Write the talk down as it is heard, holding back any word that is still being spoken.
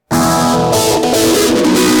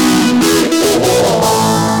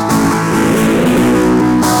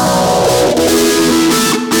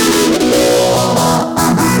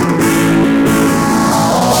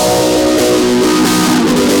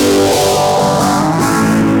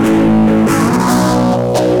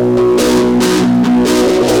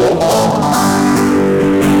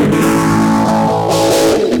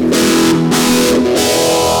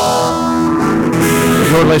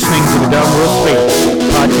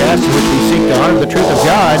podcast in which we seek to honor the truth of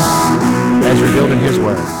God as revealed in His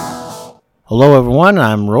Word. Hello, everyone.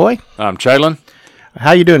 I'm Roy. I'm Chalon.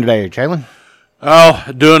 How you doing today, Chalon?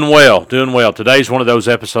 Oh, doing well. Today's one of those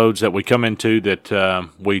episodes that we come into that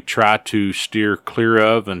we try to steer clear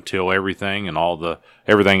of until everything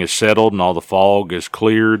is settled and all the fog is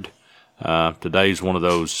cleared. Today's one of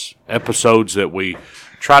those episodes that we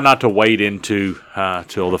try not to wade into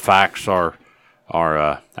till the facts are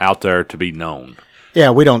out there to be known.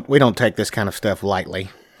 Yeah, we don't take this kind of stuff lightly.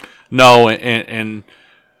 No, and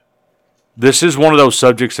this is one of those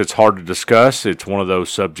subjects that's hard to discuss. It's one of those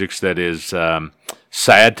subjects that is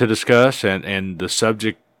sad to discuss, and the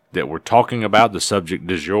subject that we're talking about, the subject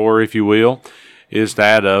du jour, if you will, is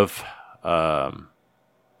that of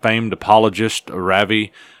famed apologist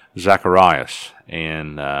Ravi Zacharias.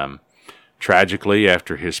 And tragically,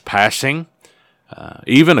 after his passing,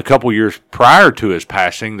 even a couple years prior to his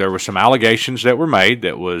passing, there were some allegations that were made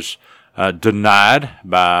that was denied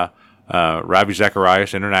by Ravi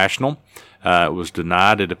Zacharias International. It was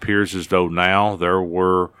denied. It appears as though now there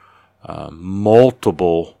were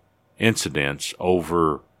multiple incidents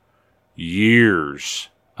over years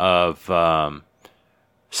of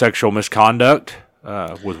sexual misconduct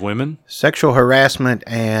with women. Sexual harassment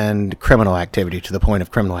and criminal activity, to the point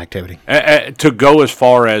of criminal activity. To go as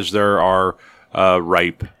far as there are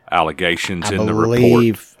rape allegations in the report. I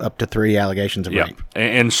believe up to 3 allegations of rape.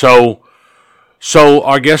 And so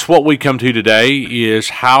I guess what we come to today is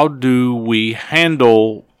how do we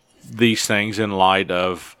handle these things in light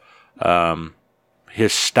of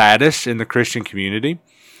his status in the Christian community.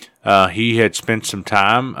 He had spent some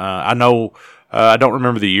time, I don't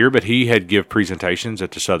remember the year, but he had give presentations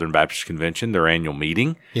at the Southern Baptist Convention, their annual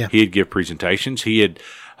meeting. Yeah. He had give presentations. He had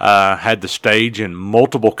had the stage in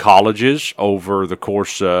multiple colleges over the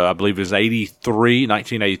course, I believe it was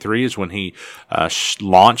 1983 is when he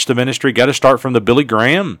launched the ministry. Got to start from the Billy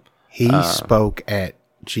Graham. He spoke at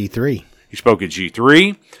G3. He spoke at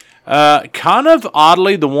G3. Kind of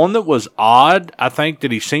oddly, the one that was odd, I think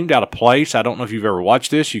that he seemed out of place. I don't know if you've ever watched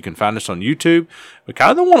this. You can find this on YouTube. But kind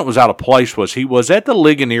of the one that was out of place was he was at the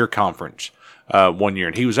Ligonier Conference one year,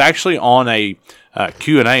 and he was actually on a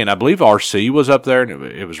Q&A, and I believe RC was up there, and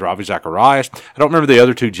it was Ravi Zacharias. I don't remember the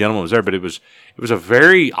other 2 gentlemen was there, but it was a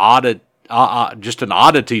very just an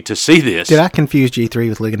oddity to see this. Did I confuse G3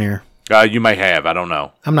 with Ligonier? You may have. I don't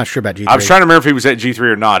know. I'm not sure about G3. I was trying to remember if he was at G3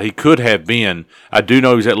 or not. He could have been. I do know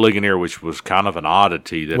he was at Ligonier, which was kind of an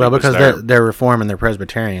oddity. Because they're Reform and they're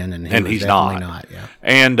Presbyterian, and he's not. Yeah.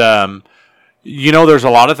 And there's a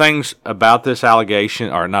lot of things about this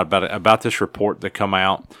allegation, or not about this report that come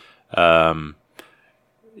out.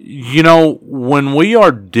 When we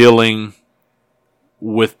are dealing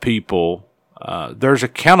with people, there's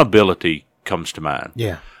accountability comes to mind.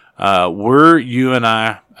 Yeah. You and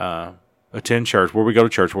I attend church, where we go to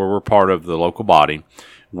church, where we're part of the local body.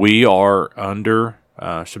 We are under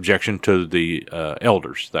subjection to the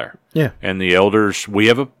elders there. Yeah. And the elders, we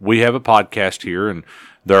have a podcast here, and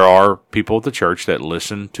there are people at the church that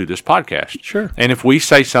listen to this podcast. Sure. And if we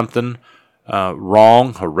say something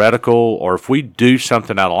wrong, heretical, or if we do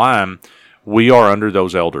something out of line, we are under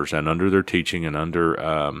those elders and under their teaching and under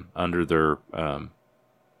their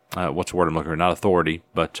what's the word I'm looking for? Not authority,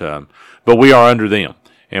 but we are under them,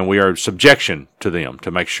 and we are subjection to them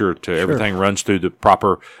to make sure everything runs through the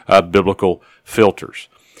proper biblical filters.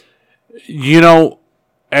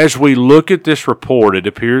 As we look at this report, it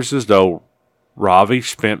appears as though Ravi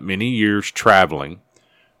spent many years traveling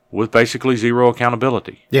with basically zero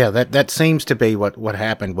accountability. Yeah, that seems to be what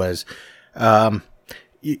happened was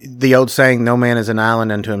the old saying, no man is an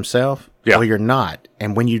island unto himself. Yeah. Well, you're not.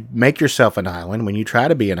 And when you make yourself an island, when you try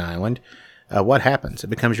to be an island, what happens? It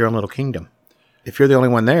becomes your own little kingdom. If you're the only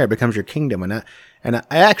one there, it becomes your kingdom. And I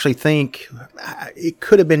actually think it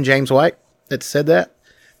could have been James White that said that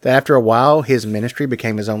after a while, his ministry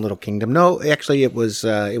became his own little kingdom. No, actually, it was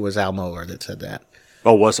Al Mohler that said that.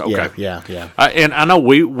 Oh, was it? Okay. Yeah. And I know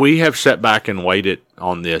we have sat back and waited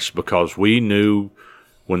on this because we knew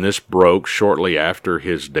when this broke shortly after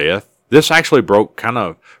his death. This actually broke kind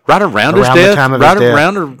of right around his death,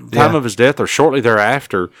 around the time of his death, or shortly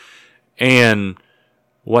thereafter. And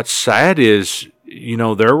what's sad is,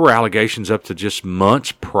 there were allegations up to just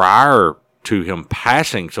months prior to him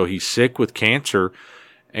passing. So he's sick with cancer,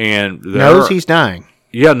 and knows he's dying.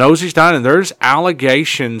 Yeah, knows he's dying, and there's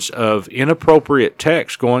allegations of inappropriate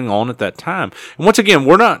text going on at that time. And once again,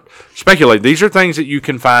 we're not speculating. These are things that you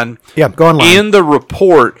can find in the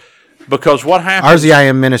report, because what happens...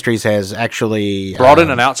 RZIM Ministries has actually... brought in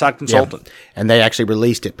an outside consultant. Yeah, and they actually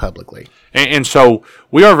released it publicly. And so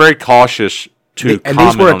we are very cautious to comment on these things. And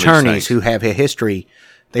these were attorneys who have a history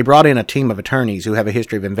They brought in a team of attorneys who have a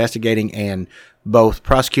history of investigating and both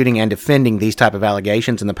prosecuting and defending these type of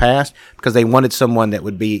allegations in the past, because they wanted someone that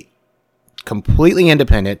would be completely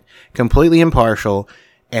independent, completely impartial,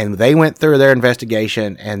 and they went through their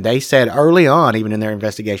investigation, and they said early on, even in their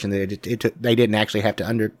investigation, that they didn't actually have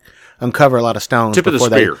to uncover a lot of stones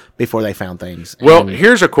before they found things. Well,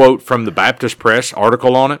 here's a quote from the Baptist Press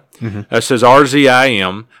article on it. It says,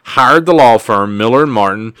 RZIM hired the law firm Miller &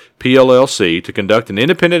 Martin, PLLC, to conduct an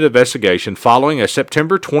independent investigation following a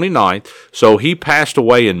September 29th. So he passed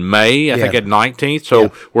away in May, I think at 19th.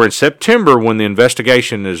 So we're in September when the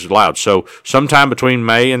investigation is allowed. So sometime between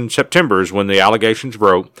May and September is when the allegations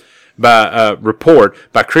broke. By report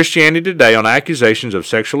by Christianity Today on accusations of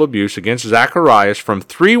sexual abuse against Zacharias from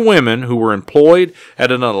 3 women who were employed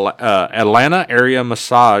at an Atlanta area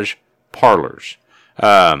massage parlors.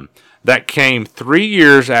 That came 3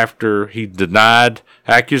 years after he denied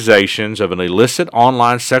accusations of an illicit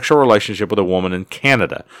online sexual relationship with a woman in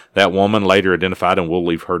Canada. That woman, later identified, and we'll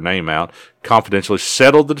leave her name out, confidentially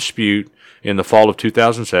settled the dispute in the fall of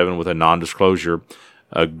 2007 with a non-disclosure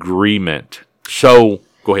agreement. So,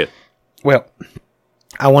 go ahead. Well,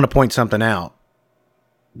 I want to point something out.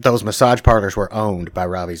 Those massage parlors were owned by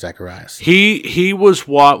Ravi Zacharias. He was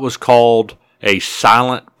what was called a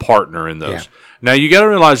silent partner in those. Yeah. Now, you got to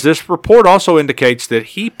realize this report also indicates that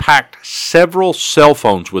he packed several cell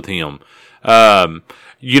phones with him.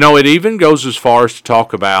 It even goes as far as to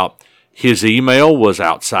talk about his email was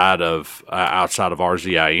outside of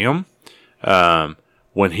RZIM.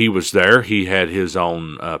 When he was there, he had his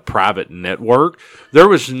own private network. There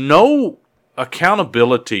was no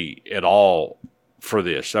accountability at all for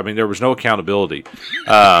this. I mean, there was no accountability.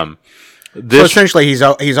 So essentially, he's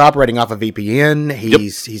operating off a VPN.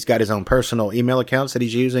 He's got his own personal email accounts that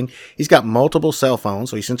he's using. He's got multiple cell phones,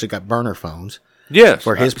 so he's essentially got burner phones. Yes,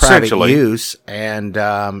 for his private use. And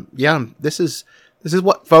this is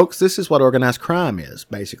what, folks. This is what organized crime is.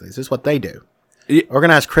 Basically, this is what they do.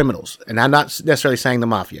 Organized criminals, and I'm not necessarily saying the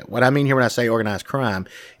mafia. What I mean here when I say organized crime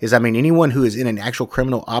is, I mean anyone who is in an actual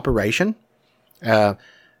criminal operation. I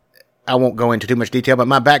won't go into too much detail, but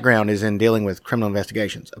my background is in dealing with criminal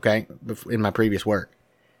investigations, okay, in my previous work.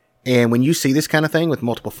 And when you see this kind of thing with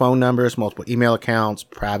multiple phone numbers, multiple email accounts,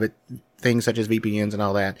 private things such as VPNs and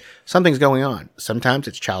all that, something's going on. Sometimes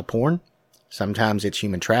it's child porn. Sometimes it's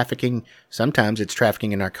human trafficking. Sometimes it's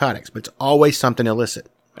trafficking in narcotics, but it's always something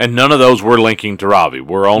illicit. And none of those we're linking to Ravi.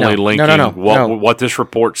 We're only linking what this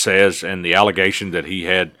report says and the allegation that he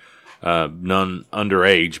had none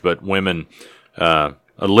underage, but women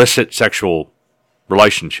illicit sexual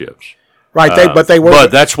relationships. Right, but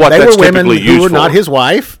that's what that's women typically used who were for. not his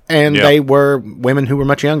wife, and they were women who were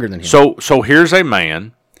much younger than him. So here's a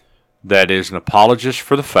man that is an apologist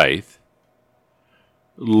for the faith,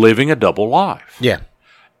 living a double life. Yeah,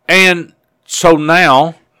 and so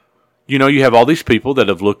now. You have all these people that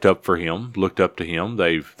have looked up to him.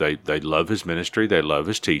 They love his ministry. They love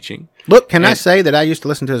his teaching. Look, can I say that I used to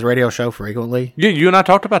listen to his radio show frequently? Yeah, you and I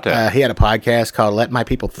talked about that. He had a podcast called Let My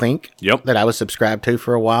People Think. Yep. That I was subscribed to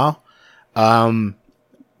for a while. When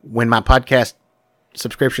my podcast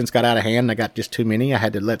subscriptions got out of hand, I got just too many. I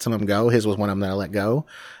had to let some of them go. His was one of them that I let go.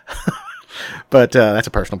 But that's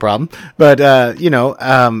a personal problem. But,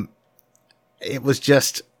 it was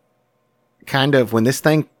just kind of when this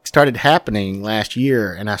thing started happening last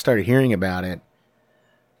year and I started hearing about it,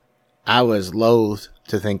 I was loath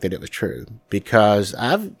to think that it was true because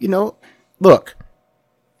look,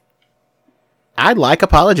 I like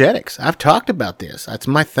apologetics. I've talked about this. That's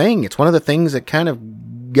my thing. It's one of the things that kind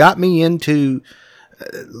of got me into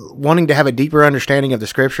wanting to have a deeper understanding of the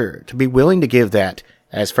scripture, to be willing to give that,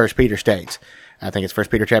 as 1 Peter states. I think it's 1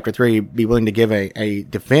 Peter chapter 3, be willing to give a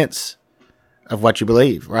defense of what you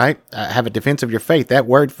believe, right? Have a defense of your faith. That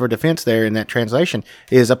word for defense there in that translation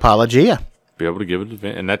is apologia. Be able to give a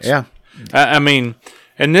defense. And that's, I mean,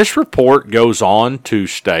 and this report goes on to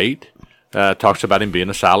state, talks about him being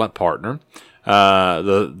a silent partner.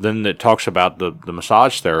 Then it talks about the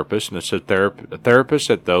massage therapist, and it said therapists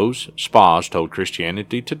at those spas told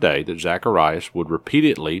Christianity Today that Zacharias would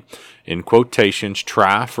repeatedly, in quotations,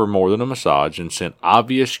 try for more than a massage and sent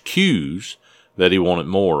obvious cues that he wanted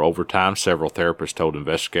more. Over time, several therapists told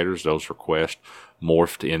investigators those requests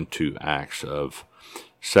morphed into acts of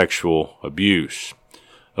sexual abuse.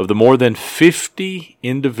 Of the more than 50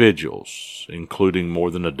 individuals, including more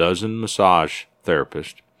than a dozen massage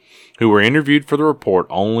therapists, who were interviewed for the report,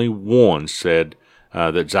 only one said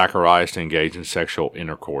that Zacharias engaged in sexual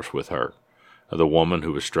intercourse with her. The woman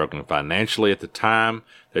who was struggling financially at the time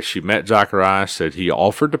that she met Zacharias said he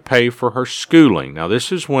offered to pay for her schooling. Now,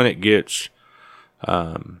 this is when it gets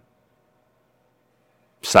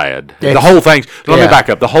sad. The whole thing. Let me back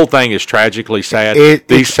up. The whole thing is tragically sad.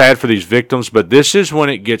 It's sad for these victims, but this is when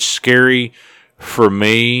it gets scary for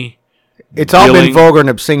me. It's all been vulgar and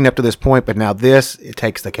obscene up to this point, but now it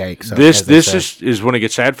takes the cake. So, this is when it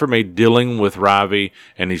gets sad for me, dealing with Ravi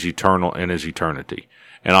and his eternity.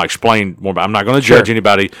 And I'll explain more. I'm not going to judge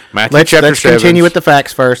anybody. Matthew chapter 7. Let's continue with the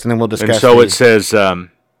facts first, and then we'll discuss. And so it says, where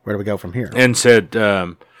do we go from here? And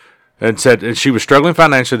she was struggling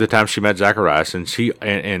financially at the time she met Zacharias, and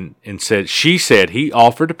she said he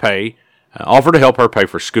offered to help her pay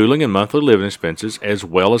for schooling and monthly living expenses, as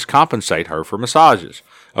well as compensate her for massages.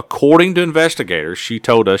 According to investigators, she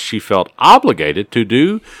told us she felt obligated to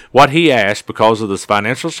do what he asked because of the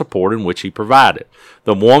financial support in which he provided.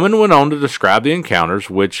 The woman went on to describe the encounters,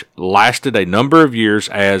 which lasted a number of years,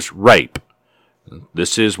 as rape.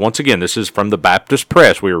 This is from the Baptist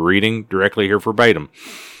Press. We are reading directly here verbatim.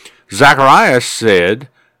 Zacharias,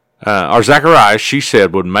 she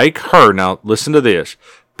said, would make her, now listen to this,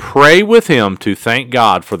 pray with him to thank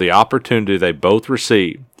God for the opportunity they both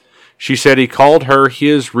received. She said he called her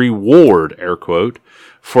his reward, air quote,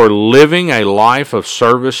 for living a life of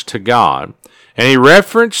service to God, and he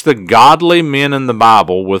referenced the godly men in the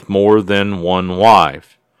Bible with more than one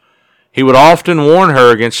wife. He would often warn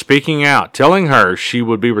her against speaking out, telling her she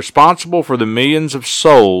would be responsible for the millions of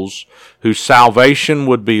souls whose salvation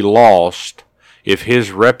would be lost if his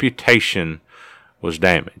reputation was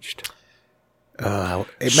damaged.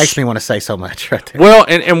 It makes me want to say so much right there. Well,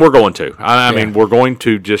 and we're going to. I mean, we're going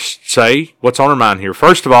to just say what's on our mind here.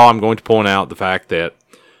 First of all, I'm going to point out the fact that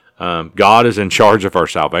God is in charge of our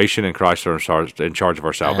salvation, and Christ is in charge of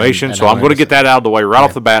our salvation. So I'm going to get that out of the way right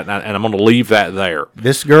off the bat, and I'm going to leave that there.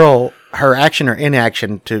 This girl, her action or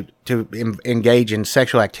inaction to engage in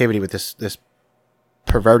sexual activity with this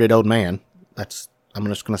perverted old man, I'm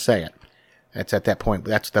just going to say it. That's at that point.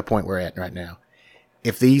 That's the point we're at right now.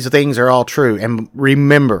 If these things are all true, and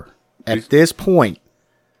remember, at this point,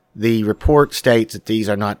 the report states that these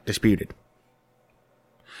are not disputed.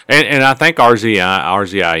 And I think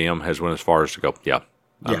RZIM has went as far as to go, yeah.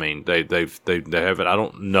 I mean, they have it. I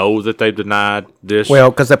don't know that they've denied this. Well,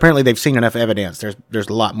 because apparently they've seen enough evidence. There's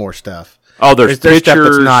a lot more stuff. Oh, there's pictures. Stuff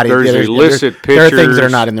that's not there's illicit pictures. There are things that are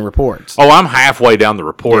not in the reports. Oh, I'm halfway down the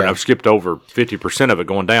report, and I've skipped over 50% of it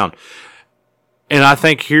going down. And I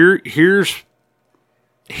think here's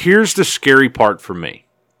the scary part for me.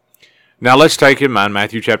 Now, let's take in mind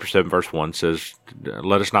Matthew chapter 7, verse 1 says,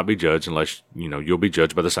 let us not be judged unless, you'll be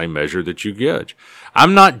judged by the same measure that you judge.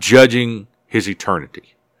 I'm not judging his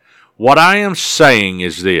eternity. What I am saying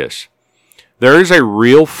is this. There is a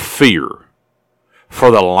real fear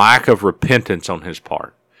for the lack of repentance on his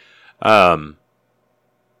part.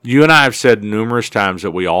 You and I have said numerous times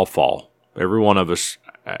that we all fall. Every one of us,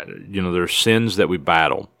 there's sins that we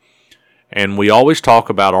battle. And we always talk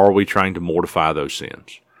about, are we trying to mortify those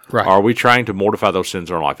sins? Right. Are we trying to mortify those sins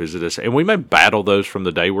in our life? Is it this? And we may battle those from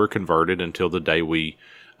the day we're converted until the day we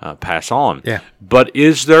pass on. Yeah. But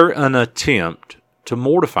is there an attempt to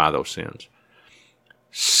mortify those sins?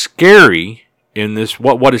 Scary in this,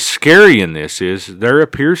 what is scary in this is there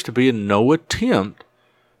appears to be no attempt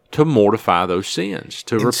to mortify those sins,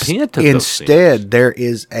 to repent of those sins. Instead, there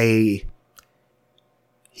is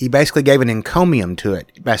he basically gave an encomium to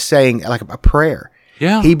it by saying, like a prayer.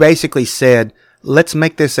 Yeah. He basically said, let's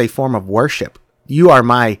make this a form of worship. You are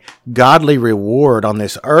my godly reward on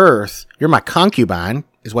this earth. You're my concubine,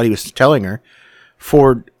 is what he was telling her.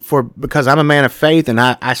 Because I'm a man of faith and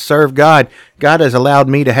I serve God. God has allowed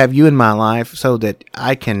me to have you in my life so that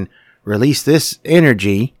I can release this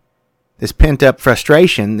energy, this pent up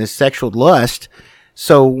frustration, this sexual lust.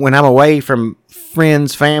 So when I'm away from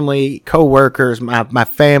friends, family, co-workers, my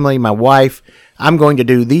family, my wife, I'm going to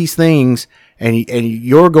do these things, and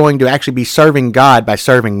you're going to actually be serving God by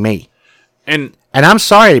serving me. And I'm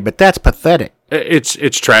sorry, but that's pathetic.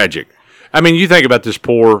 It's tragic. I mean, you think about this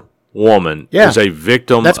poor woman as a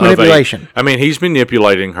victim. That's manipulation. He's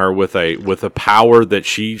manipulating her with a power that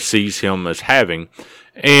she sees him as having.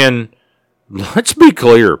 And let's be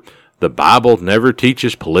clear. The Bible never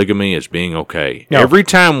teaches polygamy as being okay. No. Every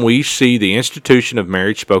time we see the institution of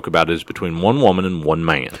marriage spoke about is between one woman and one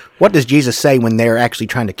man. What does Jesus say when they're actually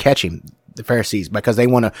trying to catch him, the Pharisees? Because they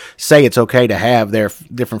want to say it's okay to have their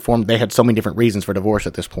different forms. They had so many different reasons for divorce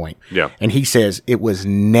at this point. Yeah. And he says it was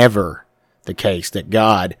never the case that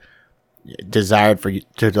God desired for you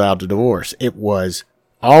to allow the divorce. It was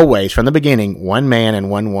always, from the beginning, one man and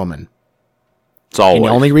one woman. It's always. And the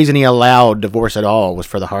only reason he allowed divorce at all was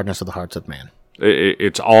for the hardness of the hearts of man.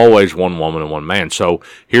 It's always one woman and one man. So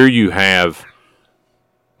here you have,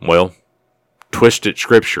 twisted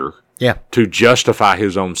scripture to justify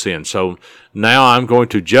his own sin. So Now I'm going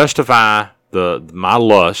to justify my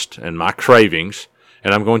lust and my cravings,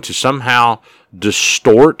 and I'm going to somehow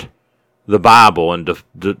distort the Bible and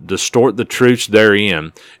distort the truths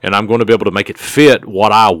therein, and I'm going to be able to make it fit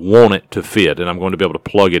what I want it to fit, and I'm going to be able to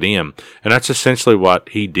plug it in. And that's essentially what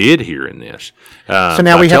he did here in this. So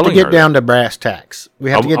now we have to get down to brass tacks.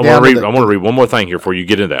 We have to get down I want to read one more thing here before you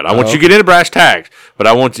get into that. I want you to get into brass tacks, but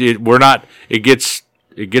I want you. We're not. It gets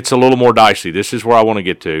a little more dicey. This is where I want to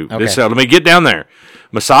get to. Okay. Let me get down there.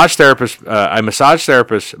 A massage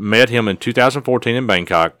therapist met him in 2014 in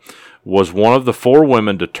Bangkok. Was one of the 4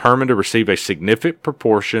 women determined to receive a significant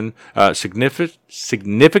portion of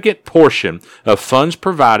funds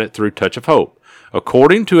provided through Touch of Hope.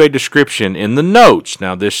 According to a description in the notes,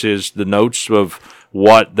 now this is the notes of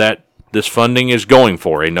what this funding is going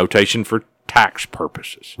for, a notation for tax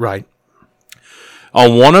purposes. Right.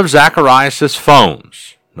 On one of Zacharias'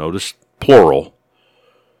 phones, notice plural,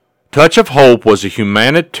 Touch of Hope was a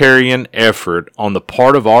humanitarian effort on the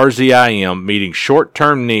part of RZIM meeting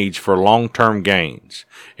short-term needs for long-term gains.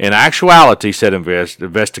 In actuality, said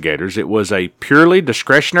investigators, it was a purely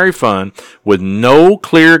discretionary fund with no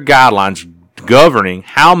clear guidelines governing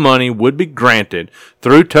how money would be granted.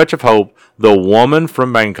 Through Touch of Hope, the woman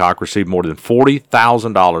from Bangkok received more than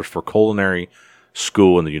 $40,000 for culinary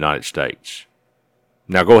school in the United States.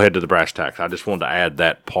 Now go ahead to the brass tacks. I just wanted to add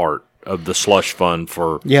that part of the slush fund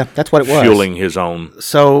for that's what it was. Fueling his own.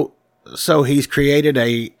 So he's created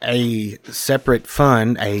a separate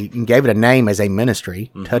fund, and gave it a name as a ministry,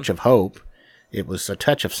 Touch of Hope. It was a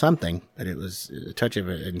touch of something, but it was a touch of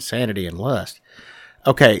insanity and lust.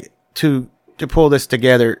 Okay, to pull this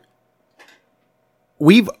together,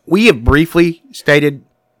 we have briefly stated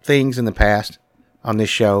things in the past on this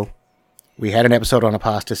show. We had an episode on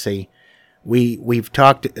apostasy. We've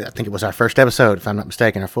talked, I think it was our first episode, if I'm not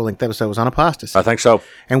mistaken, our full-length episode was on apostasy. I think so.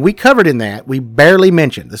 And we covered in that, we barely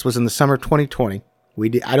mentioned, this was in the summer of 2020,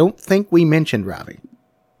 I don't think we mentioned Ravi,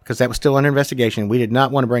 because that was still under investigation. We did not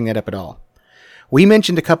want to bring that up at all. We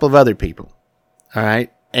mentioned a couple of other people, all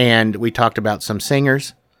right? And we talked about some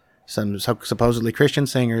singers, some supposedly Christian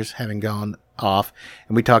singers having gone off,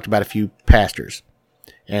 and we talked about a few pastors.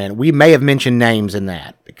 And we may have mentioned names in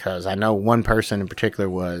that, because I know one person in particular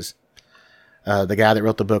was the guy that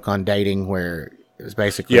wrote the book on dating, where it was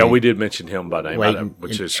basically... Yeah, we did mention him by name,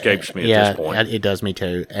 which escapes me at this point. It does me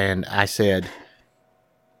too. And I said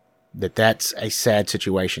that's a sad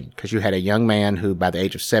situation, because you had a young man who by the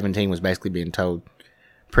age of 17 was basically being told,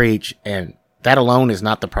 preach, and that alone is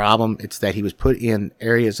not the problem. It's that he was put in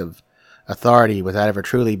areas of authority without ever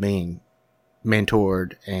truly being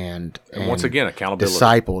mentored and once again, accountability,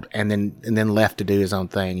 discipled, and then left to do his own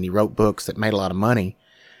thing. And he wrote books that made a lot of money.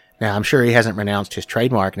 Now, I'm sure he hasn't renounced his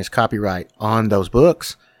trademark and his copyright on those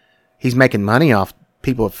books. He's making money off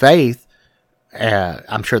people of faith.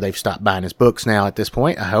 I'm sure they've stopped buying his books now at this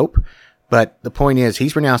point, I hope. But the point is,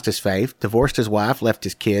 he's renounced his faith, divorced his wife, left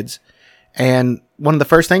his kids. And one of the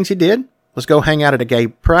first things he did was go hang out at a gay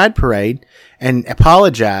pride parade and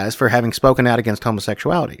apologize for having spoken out against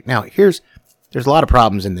homosexuality. Now, there's a lot of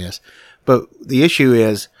problems in this. But the issue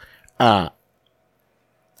is, I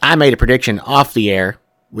made a prediction off the air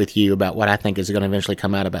with you about what I think is going to eventually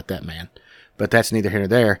come out about that man. But that's neither here nor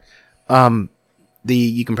there.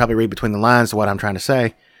 You can probably read between the lines of what I'm trying to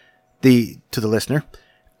say to the listener.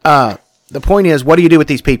 The point is, what do you do with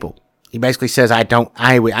these people? He basically says, I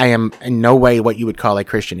am in no way what you would call a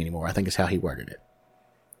Christian anymore, I think is how he worded it.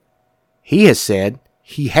 He has said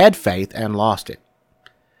he had faith and lost it.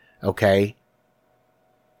 Okay?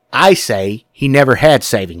 I say he never had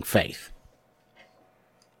saving faith.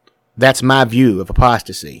 That's my view of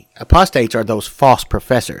apostasy. Apostates are those false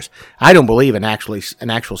professors. I don't believe an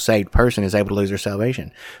actual saved person is able to lose their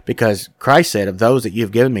salvation, because Christ said, of those that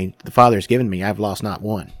you've given me, the Father has given me, I've lost not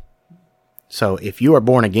one. So if you are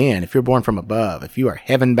born again, if you're born from above, if you are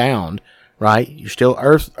heaven bound, right? You're still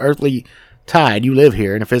earthly tied. You live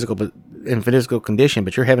here in physical condition,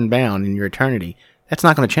 but you're heaven bound in your eternity. That's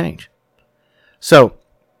not going to change. So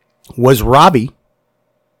was Ravi,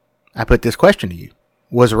 I put this question to you,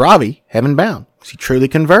 was Ravi heaven bound? Was he truly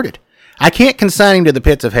converted? I can't consign him to the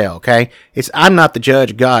pits of hell, okay? I'm not the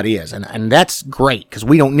judge, God is. And that's great, because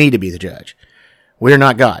we don't need to be the judge. We're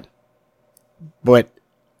not God. But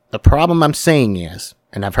the problem I'm seeing is,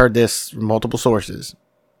 and I've heard this from multiple sources,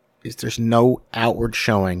 is there's no outward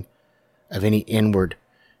showing of any inward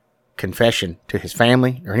confession to his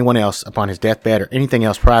family or anyone else upon his deathbed or anything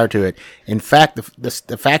else prior to it. In fact,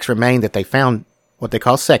 the facts remain that they found what they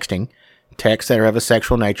call sexting, texts that are of a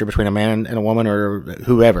sexual nature between a man and a woman or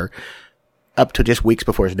whoever, up to just weeks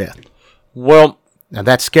before his death. Well, now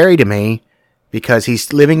that's scary to me, because he's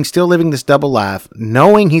still living this double life,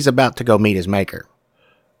 knowing he's about to go meet his maker.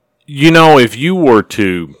 If you were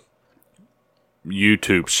to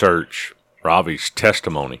YouTube search Ravi's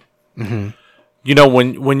testimony,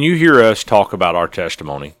 when you hear us talk about our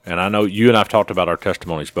testimony, and I know you and I've talked about our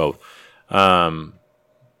testimonies both,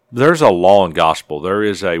 there's a law and gospel.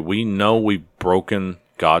 We know we've broken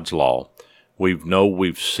God's law. We know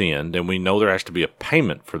we've sinned, and we know there has to be a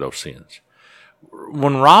payment for those sins.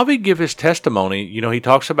 When Ravi give his testimony, he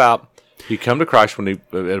talks about he come to Christ when he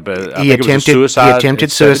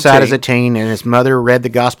attempted suicide as a teen, and his mother read the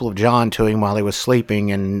Gospel of John to him while he was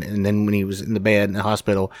sleeping, and then when he was in the bed in the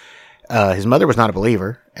hospital, his mother was not a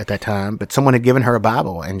believer at that time, but someone had given her a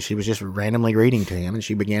Bible, and she was just randomly reading to him, and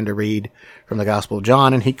she began to read from the Gospel of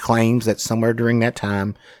John, and he claims that somewhere during that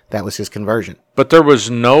time, that was his conversion. But there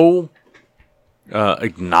was no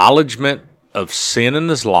acknowledgement of sin in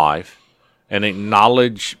his life, and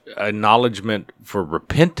acknowledgement for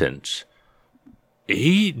repentance.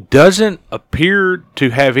 He doesn't appear to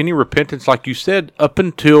have any repentance, like you said, up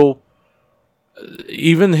until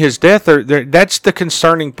even his death. That's the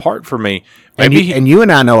concerning part for me. And you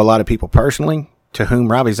and I know a lot of people personally to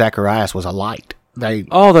whom Ravi Zacharias was a light. They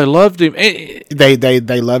loved him.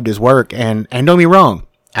 They loved his work, and don't get me wrong.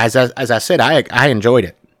 As I said, I enjoyed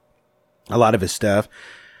it. A lot of his stuff.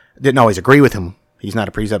 Didn't always agree with him. He's not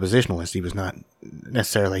a presuppositionalist. He was not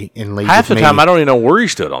necessarily in league half with the time. I don't even know where he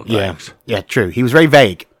stood on things. Yeah, true. He was very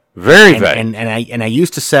vague. Very vague. And I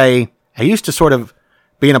used to sort of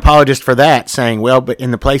be an apologist for that, saying, well, but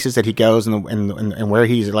in the places that he goes and where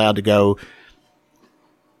he's allowed to go,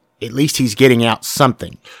 at least he's getting out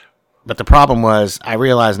something. But the problem was, I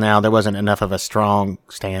realize now there wasn't enough of a strong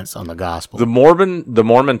stance on the gospel. The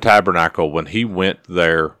Mormon Tabernacle, when he went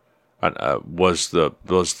there, was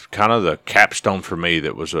kind of the capstone for me.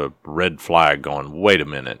 That was a red flag going, wait a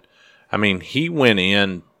minute. I mean, he went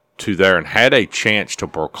in to there and had a chance to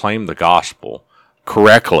proclaim the gospel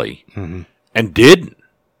correctly, and didn't.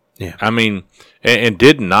 Yeah. I mean, and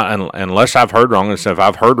did not, unless I've heard wrong. And if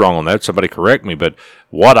I've heard wrong on that, somebody correct me. But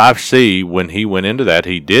what I see when he went into that,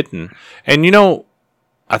 he didn't. And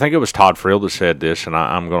I think it was Todd Friel that said this, and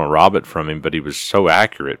I'm going to rob it from him, but he was so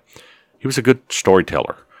accurate. He was a good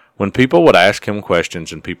storyteller. When people would ask him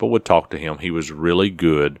questions and people would talk to him, he was really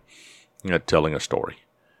good at telling a story.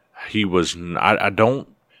 He was,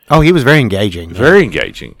 he was very engaging. Very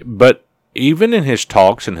engaging. But even in his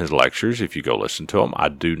talks and his lectures, if you go listen to them, I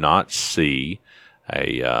do not see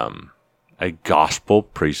a gospel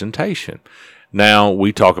presentation. Now,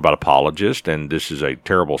 we talk about apologist, and this is a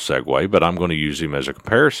terrible segue, but I'm going to use him as a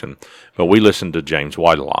comparison. But we listen to James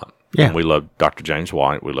White a lot. Yeah. And we love Dr. James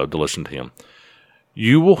White. We love to listen to him.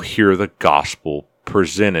 You will hear the gospel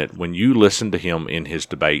presented when you listen to him in his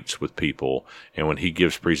debates with people and when he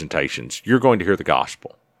gives presentations. You're going to hear the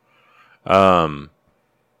gospel. When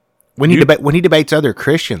he debates other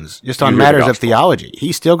Christians just on matters of theology,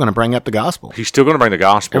 he's still going to bring up the gospel. He's still going to bring the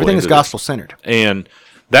gospel. Everything is gospel-centered. And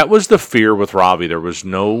that was the fear with Ravi. There was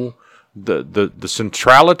no... The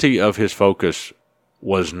centrality of his focus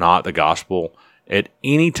was not the gospel at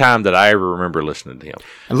any time that I ever remember listening to him.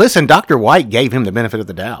 And listen, Dr. White gave him the benefit of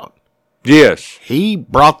the doubt. Yes. He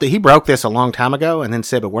broke this a long time ago and then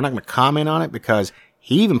said, but we're not going to comment on it because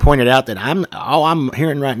he even pointed out that all I'm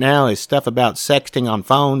hearing right now is stuff about sexting on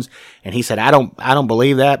phones. And he said, I don't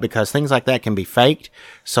believe that because things like that can be faked.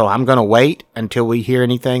 So I'm going to wait until we hear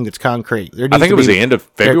anything that's concrete. I think it was the end of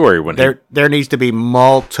February when there needs to be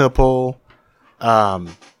multiple,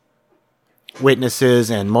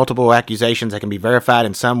 witnesses and multiple accusations that can be verified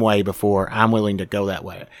in some way before I'm willing to go that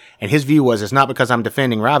way. And his view was, it's not because I'm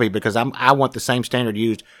defending Ravi, because I want the same standard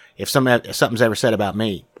used if something's ever said about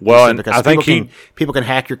me. Well, and because I think people can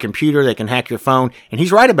hack your computer, they can hack your phone, and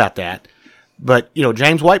he's right about that. But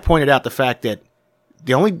James White pointed out the fact that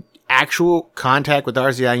the only actual contact with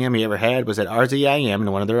RZIM he ever had was that RZIM,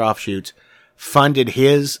 in one of their offshoots, funded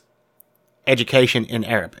his education in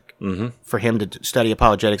Arabic. For him to study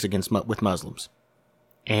apologetics with Muslims.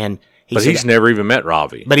 And he's never even met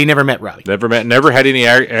Ravi. But he never met Ravi. Never had any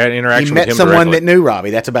interaction with him. He met someone that knew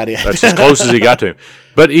Ravi. That's about it. That's as close as he got to him.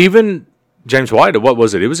 But even James White, what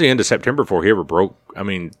was it? It was the end of September before he ever broke. I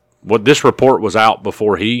mean, this report was out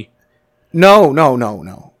before he... No.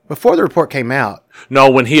 Before the report came out...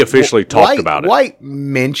 No, when he officially talked about it. White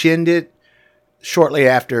mentioned it shortly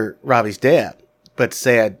after Ravi's death, but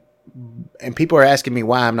said... And people are asking me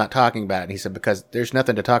why I'm not talking about it. And he said, because there's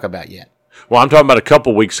nothing to talk about yet. Well, I'm talking about a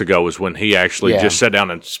couple weeks ago is when he actually just sat down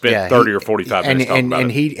and spent 30 or 45 minutes talking about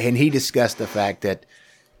it. And he discussed the fact that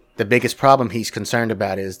the biggest problem he's concerned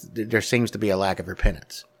about is there seems to be a lack of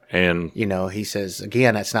repentance. And he says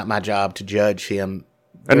again, that's not my job to judge him.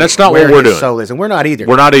 And that's not what we're doing. Soul is, and we're not either.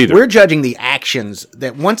 We're not either. We're judging the actions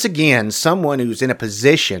that, once again, someone who's in a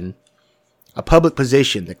position, a public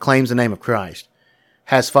position that claims the name of Christ,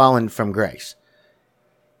 has fallen from grace.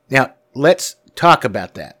 Now, let's talk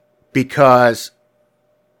about that, because,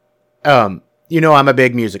 I'm a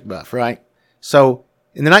big music buff, right? So,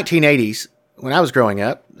 in the 1980s, when I was growing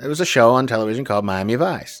up, there was a show on television called Miami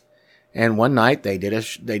Vice. And one night, they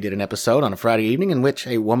did an episode on a Friday evening in which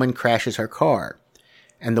a woman crashes her car.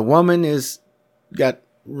 And the woman got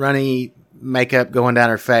runny makeup going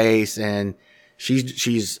down her face, and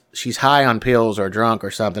she's high on pills or drunk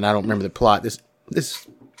or something. I don't remember the plot. This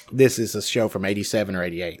is a show from 87 or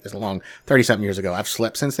 88. It's a long 30-something years ago. I've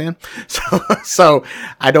slept since then. So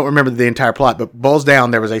I don't remember the entire plot, but boils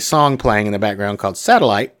down, there was a song playing in the background called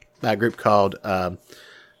Satellite by a group called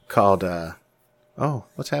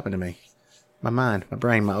what's happened to me? My mind, my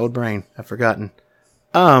brain, my old brain. I've forgotten.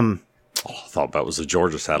 I thought that was the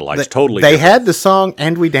Georgia Satellites. They had the song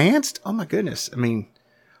 "And We Danced." Oh my goodness! I mean,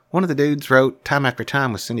 one of the dudes wrote "Time After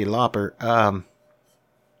Time" with Cyndi Lauper.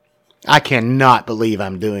 I cannot believe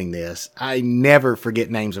I'm doing this. I never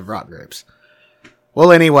forget names of rock groups.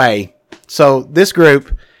 Well, anyway, so this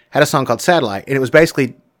group had a song called "Satellite," and it was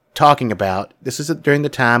basically talking about, this is during the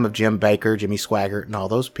time of Jim Baker, Jimmy Swaggart, and all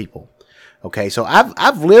those people. Okay, so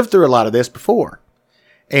I've lived through a lot of this before.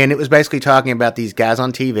 And it was basically talking about these guys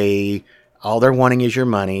on TV. All they're wanting is your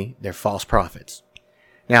money. They're false prophets.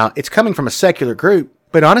 Now, it's coming from a secular group,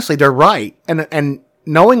 but honestly, they're right. And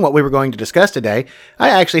knowing what we were going to discuss today,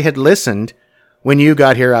 I actually had listened. When you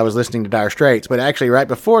got here, I was listening to Dire Straits. But actually, right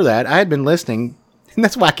before that, I had been listening. And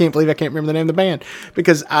that's why I can't believe I can't remember the name of the band.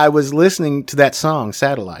 Because I was listening to that song,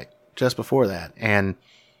 Satellite, just before that. And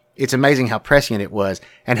it's amazing how prescient it was,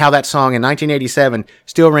 and how that song in 1987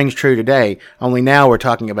 still rings true today. Only now we're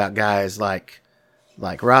talking about guys like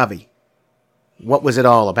Ravi. What was it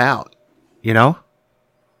all about? And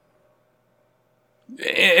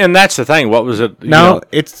that's the thing. What was it?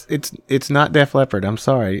 It's not Def Leppard. I'm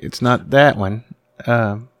sorry, it's not that one.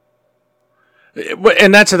 And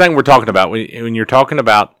that's the thing we're talking about. When you're talking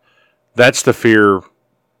about, that's the fear.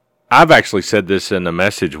 I've actually said this in the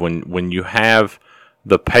message. When you have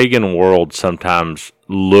the pagan world sometimes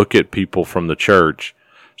look at people from the church,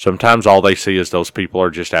 sometimes all they see is those people are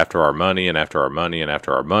just after our money and after our money and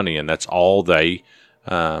after our money, and that's all they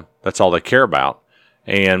care about.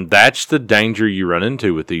 And that's the danger you run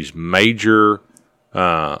into with these major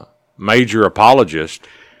apologists.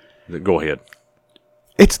 Go ahead.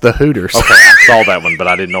 It's the Hooters. Okay, I saw that one, but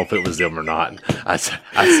I didn't know if it was them or not.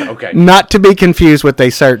 Okay. Not to be confused with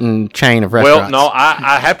a certain chain of restaurants. Well, no,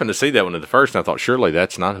 I happened to see that one at the first, and I thought, surely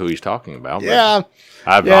that's not who he's talking about. Yeah.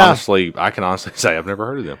 I can honestly say I've never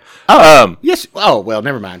heard of them. Oh, yes. Oh, well,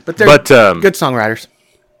 never mind. But they're good songwriters.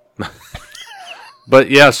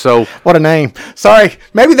 But yeah, so what a name. Sorry,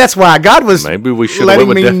 maybe that's why God was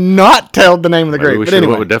letting me not tell the name of the group. We should have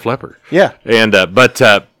went with Def Leppard. Yeah. And but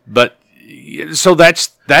so that's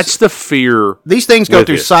the fear. These things go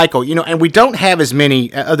through cycle, and we don't have as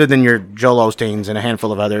many other than your Joel Osteens and a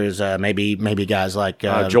handful of others. Maybe guys like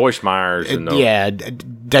Joyce Myers and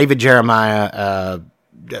David Jeremiah,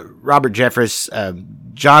 Robert Jeffress,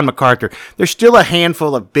 John MacArthur. There's still a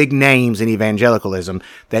handful of big names in evangelicalism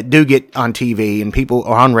that do get on TV and people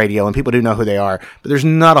are on radio and people do know who they are. But there's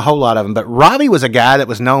not a whole lot of them. But Ravi was a guy that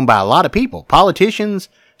was known by a lot of people, politicians,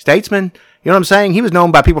 statesmen. You know what I'm saying? He was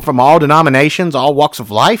known by people from all denominations, all walks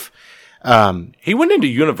of life. He went into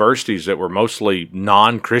universities that were mostly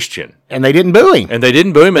non-Christian. And they didn't boo him.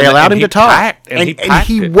 They allowed him to talk. And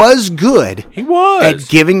he was good. He was. At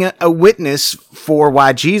giving a witness for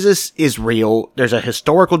why Jesus is real. There's a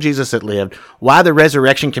historical Jesus that lived. Why the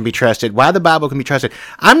resurrection can be trusted. Why the Bible can be trusted.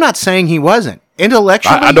 I'm not saying he wasn't.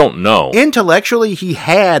 Intellectually. I don't know. Intellectually, he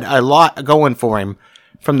had a lot going for him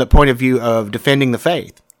from the point of view of defending the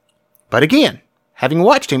faith. But again, having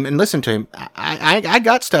watched him and listened to him, I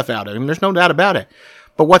got stuff out of him. There's no doubt about it.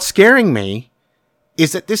 But what's scaring me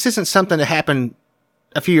is that this isn't something that happened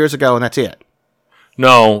a few years ago and that's it.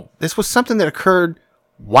 No. This was something that occurred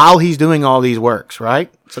while he's doing all these works,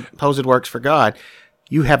 right? Supposed works for God.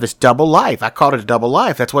 You have this double life. I called it a double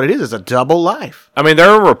life. That's what it is. It's a double life. I mean, there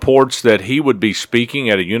are reports that he would be speaking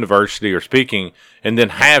at a university or speaking and then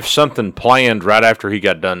have something planned right after he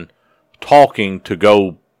got done talking to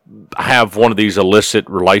go have one of these illicit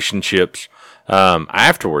relationships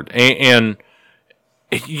afterward. And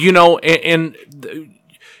you got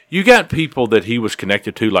people that he was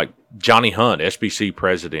connected to, like Johnny Hunt, SBC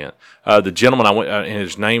president. The gentleman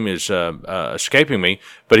his name is escaping me,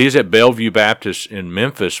 but he's at Bellevue Baptist in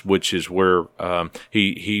Memphis, which is where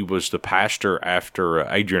he was the pastor after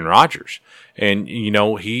Adrian Rogers. And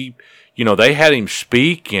they had him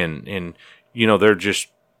speak, and they're just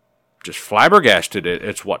flabbergasted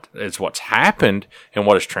at what's happened and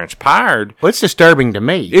what has transpired. Well, it's disturbing to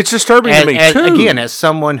me. It's disturbing to me too. Again, as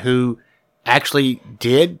someone who actually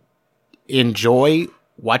did enjoy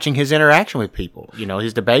watching his interaction with people,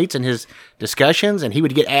 his debates and his discussions, and he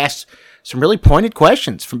would get asked some really pointed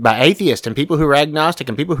questions by atheists and people who were agnostic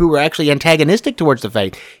and people who were actually antagonistic towards the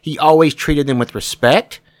faith. He always treated them with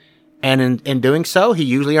respect, and in doing so, he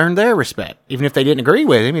usually earned their respect. Even if they didn't agree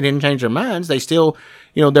with him, he didn't change their minds. They still,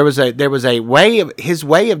 there was a way of his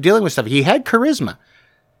way of dealing with stuff. He had charisma.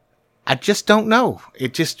 I just don't know.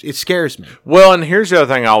 It scares me. Well, and here's the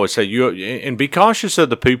other thing I always say: and be cautious of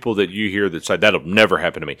the people that you hear that say that'll never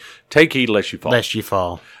happen to me. Take heed lest you fall. Lest you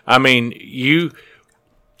fall. I mean,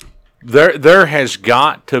 there has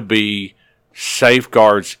got to be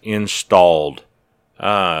safeguards installed,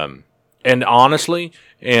 and honestly,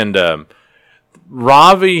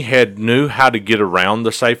 Ravi knew how to get around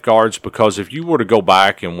the safeguards, because if you were to go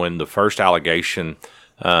back and when the first allegation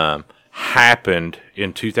happened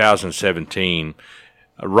in 2017,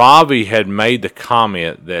 Ravi had made the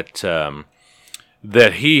comment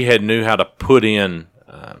that he had knew how to put in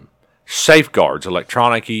safeguards,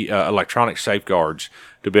 electronic safeguards,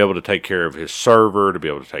 to be able to take care of his server, to be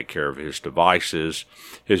able to take care of his devices,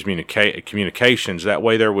 his communications. That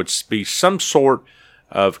way there would be some sort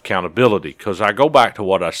of accountability. Because I go back to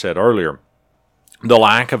what I said earlier, the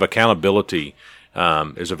lack of accountability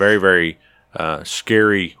is a very, very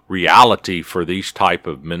scary reality for these type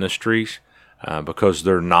of ministries, because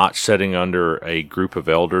they're not sitting under a group of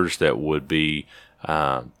elders that would be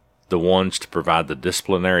the ones to provide the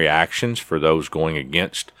disciplinary actions for those going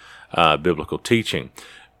against biblical teaching.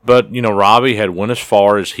 But Ravi had went as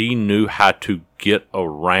far as he knew how to get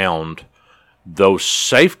around those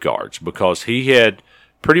safeguards, because he had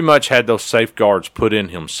pretty much had those safeguards put in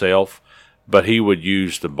himself. But he would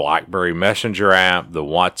use the BlackBerry Messenger app, the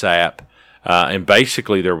WhatsApp. And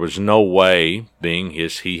basically, there was no way,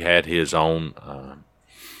 he had his own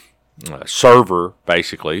server.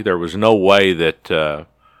 Basically, there was no way that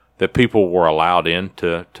people were allowed in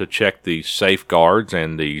to check these safeguards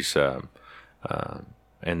and these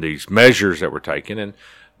measures that were taken. And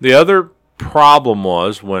the other problem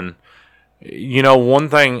was when, one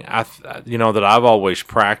thing that I've always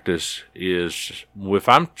practiced is, if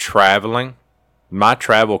I'm traveling, my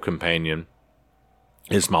travel companion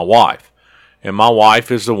is my wife. And my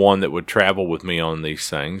wife is the one that would travel with me on these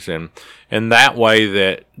things. And that way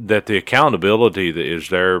that the accountability that is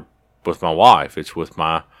there with my wife, it's with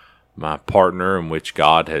my partner in which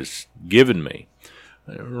God has given me.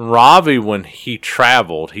 Ravi, when he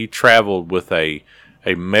traveled with a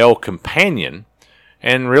male companion.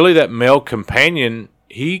 And really that male companion,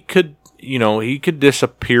 he could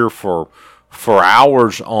disappear for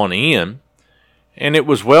hours on end. And it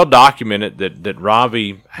was well documented that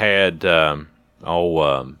Ravi had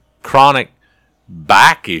chronic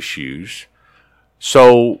back issues.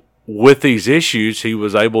 So with these issues, he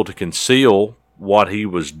was able to conceal what he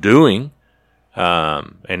was doing,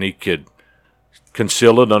 and he could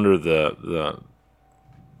conceal it under the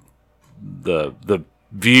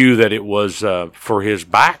view that it was for his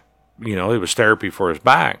back. It was therapy for his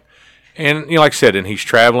back. And like I said, and he's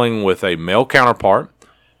traveling with a male counterpart.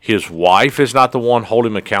 His wife is not the one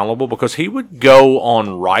holding him accountable, because he would go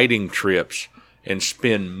on writing trips and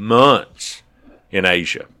spend months in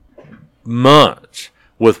Asia. Months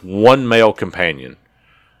with one male companion.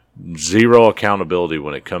 Zero accountability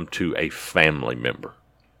when it come to a family member.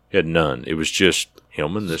 He had none. It was just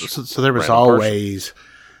him and this. So there was always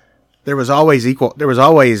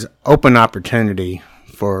open opportunity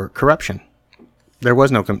for corruption. There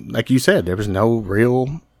was no, like you said, there was no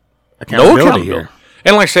real accountability here.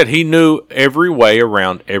 And like I said, he knew every way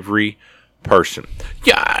around every person.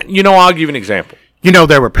 Yeah, I'll give you an example.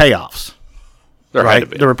 There were payoffs. There had to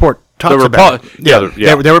be. The report talks about it.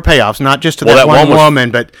 There were payoffs, not just to that one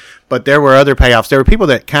woman, but there were other payoffs. There were people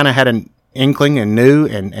that kind of had an inkling and knew,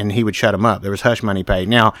 and he would shut them up. There was hush money paid.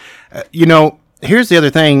 Now, here's the other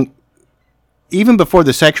thing. Even before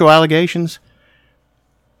the sexual allegations,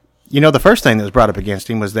 the first thing that was brought up against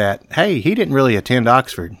him was that, hey, he didn't really attend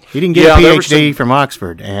Oxford. He didn't get a PhD from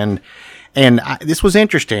Oxford. And this was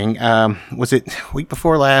interesting. Was it week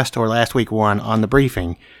before last or last week one on the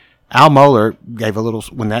briefing? Al Mohler gave a little,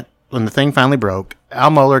 when the thing finally broke, Al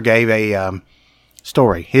Mohler gave a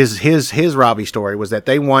story. His Ravi story was that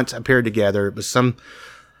they once appeared together. It was some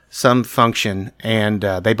some function, and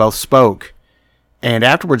they both spoke. And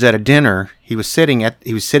afterwards, at a dinner, he was seated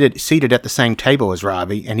at the same table as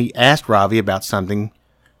Ravi, and he asked Ravi about something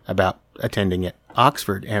about attending at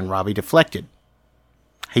Oxford, and Ravi deflected.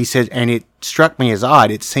 He said, and it struck me as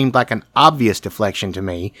odd. It seemed like an obvious deflection to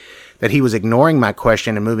me, that he was ignoring my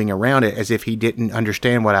question and moving around it as if he didn't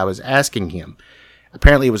understand what I was asking him.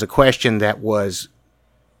 Apparently, it was a question that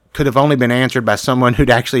could have only been answered by someone who'd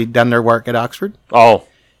actually done their work at Oxford. Oh.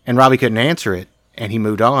 And Ravi couldn't answer it. And he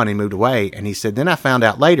moved on, he moved away. And he said, then I found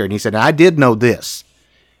out later. And he said, I did know this.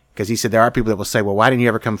 Because he said, there are people that will say, well, why didn't you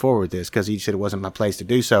ever come forward with this? Because he said it wasn't my place to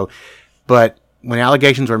do so. But when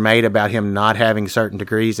allegations were made about him not having certain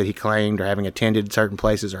degrees that he claimed, or having attended certain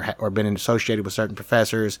places, or been associated with certain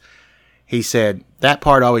professors, he said, that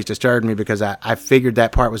part always disturbed me, because I figured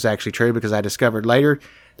that part was actually true, because I discovered later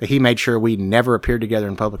that he made sure we never appeared together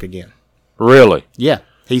in public again. Really? Yeah.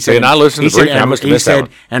 He said, and I listened to the briefing. I must have missed that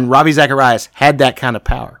one. And Ravi Zacharias had that kind of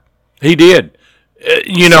power. He did.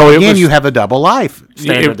 You have a double life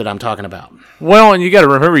standard that I'm talking about. Well, and you got to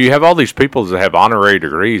remember, you have all these people that have honorary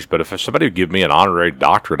degrees, but if somebody would give me an honorary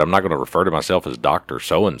doctorate, I'm not going to refer to myself as Dr.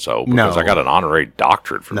 So-and-so, because I got an honorary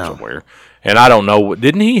doctorate from somewhere. And I don't know,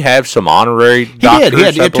 didn't he have some honorary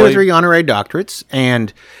doctorates? He had 2 or 3 honorary doctorates,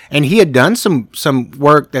 and he had done some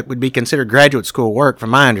work that would be considered graduate school work,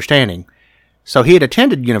 from my understanding. So he had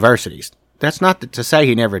attended universities. That's not to say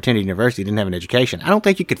he never attended university, didn't have an education. I don't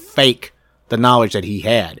think you could fake the knowledge that he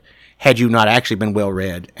had you not actually been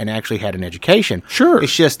well-read and actually had an education. Sure.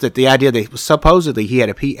 It's just that the idea that supposedly he had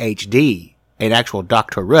a PhD, an actual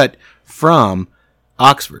doctorate from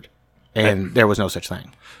Oxford, and there was no such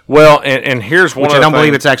thing. Well, and here's one of the things. I don't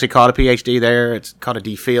believe it's actually called a PhD there. It's called a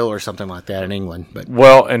DPhil or something like that in England. But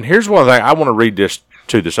well, and here's one thing. I want to read this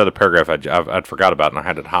other paragraph I'd forgot about, and I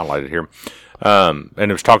had it highlighted here. And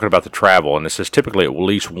it was talking about the travel, and it says typically at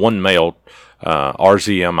least one male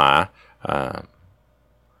RZIM,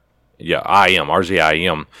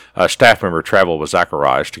 staff member traveled with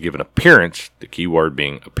Zacharias to give an appearance, the key word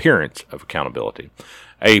being appearance, of accountability.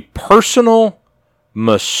 A personal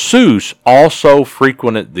masseuse also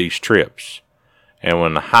frequented these trips. And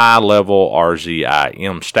when the high-level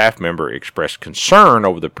RZIM staff member expressed concern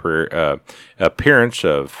over the appearance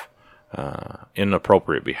of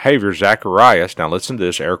inappropriate behavior, Zacharias, now listen to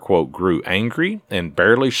this, air quote, grew angry and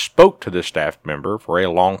barely spoke to this staff member for a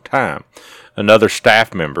long time. Another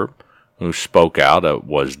staff member who spoke out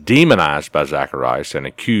was demonized by Zacharias and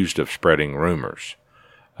accused of spreading rumors.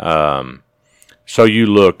 So you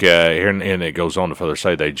look here, and it goes on to further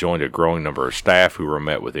say they joined a growing number of staff who were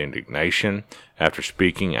met with indignation after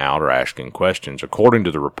speaking out or asking questions. According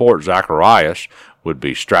to the report, Zacharias would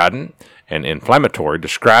be strident and inflammatory,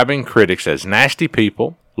 describing critics as nasty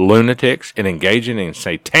people, lunatics, and engaging in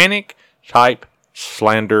satanic-type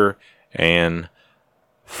slander and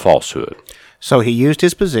falsehood. So he used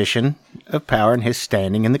his position of power and his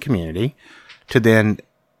standing in the community to then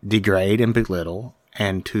degrade and belittle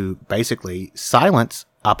and to basically silence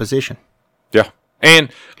opposition. Yeah. And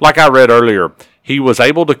like I read earlier, he was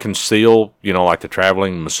able to conceal, like the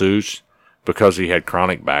traveling masseuse, because he had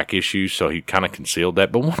chronic back issues, so he kind of concealed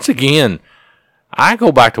that. But once again, I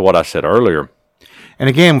go back to what I said earlier. And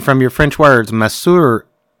again, from your French words, masseur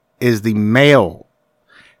is the male.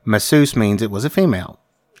 Masseuse means it was a female.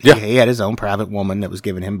 Yeah. He had his own private woman that was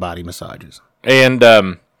giving him body massages. And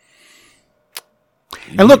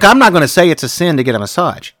look, I'm not going to say it's a sin to get a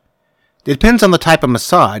massage. It depends on the type of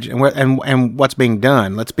massage and what's being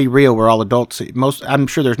done. Let's be real. We're all adults. I'm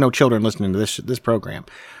sure there's no children listening to this program.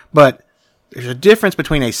 But there's a difference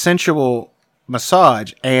between a sensual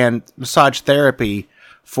massage and massage therapy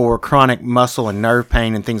for chronic muscle and nerve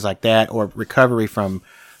pain and things like that, or recovery from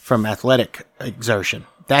athletic exertion.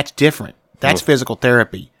 That's different. That's physical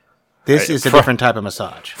therapy. This is a different type of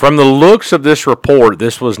massage. From the looks of this report,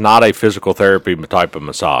 this was not a physical therapy type of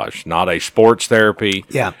massage, not a sports therapy.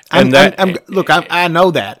 Yeah. I know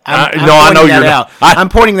that. I'm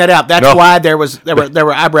pointing that out. That's why there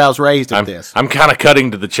were eyebrows raised at this. I'm kind of cutting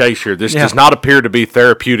to the chase here. This does not appear to be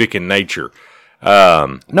therapeutic in nature.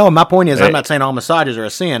 No, my point is, I'm not saying all massages are a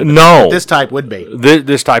sin. No. This type would be.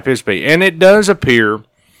 This type is be. And it does appear,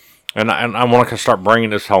 and I want to start bringing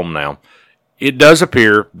this home now, it does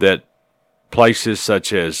appear that places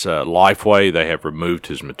such as Lifeway, they have removed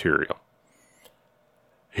his material.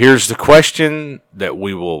 Here's the question that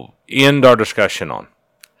we will end our discussion on.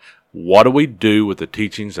 What do we do with the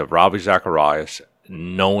teachings of Ravi Zacharias,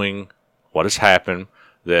 knowing what has happened,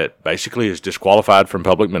 that basically is disqualified from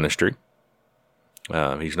public ministry,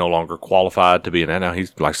 He's no longer qualified to be an. Now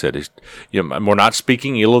he's, like I said, we're not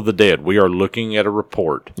speaking ill of the dead. We are looking at a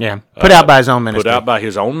report. Yeah, put out by his own ministry. Put out by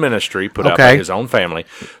his own ministry. Put out by his own family.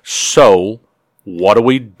 So, what do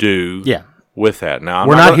we do? With that. Now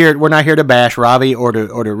we're not here to bash Ravi or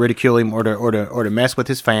to ridicule him or to mess with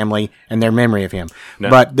his family and their memory of him. No.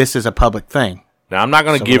 But this is a public thing. Now I'm not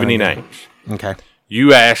going to give any names. Okay.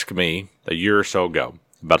 You asked me a year or so ago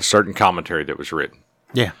about a certain commentary that was written.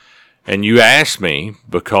 Yeah. And you asked me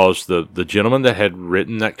because the gentleman that had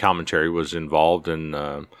written that commentary was involved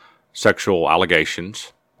in sexual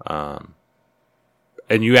allegations. And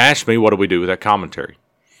you asked me, what do we do with that commentary?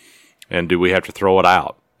 And do we have to throw it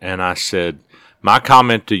out? And I said, my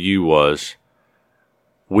comment to you was,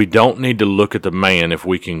 we don't need to look at the man if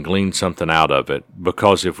we can glean something out of it.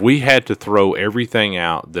 Because if we had to throw everything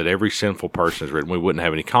out that every sinful person has written, we wouldn't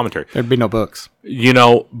have any commentary. There'd be no books.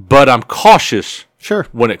 But I'm cautious. Sure.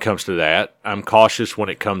 When it comes to that, I'm cautious when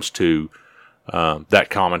it comes to that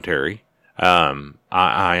commentary.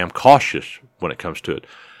 I am cautious when it comes to it.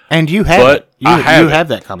 And you have it. You have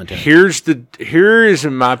that commentary. Here is,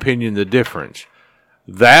 in my opinion, the difference.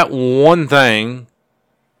 That one thing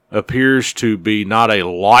appears to be not a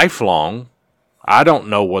lifelong. I don't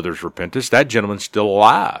know whether it's repentance. That gentleman's still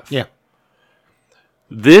alive. Yeah.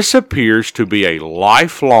 This appears to be a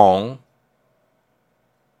lifelong,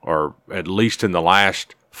 or at least in the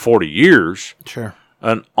last 40 years, sure,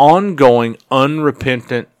 an ongoing,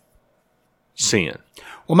 unrepentant sin.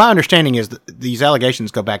 Well, my understanding is that these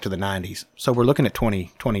allegations go back to the 90s. So we're looking at 20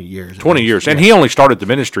 years. 20 years. And he only started the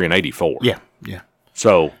ministry in 84. Yeah.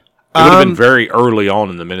 So it would have been very early on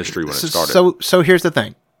in the ministry when it started. So here's the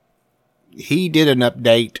thing. He did an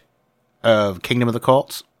update of Kingdom of the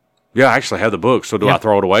Cults. Yeah, I actually have the book. So do I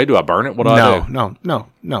throw it away? Do I burn it? What do I do?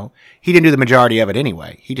 No. He didn't do the majority of it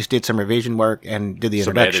anyway. He just did some revision work and did the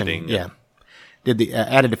introduction. Editing. Yeah.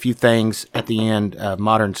 Added a few things at the end,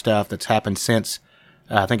 modern stuff that's happened since,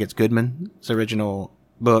 I think it's Goodman's original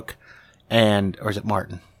book, or is it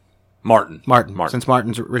Martin? Martin. Since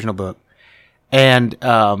Martin's original book. And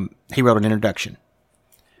he wrote an introduction.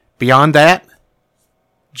 Beyond that,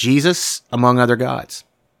 Jesus Among Other Gods.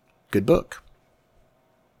 Good book.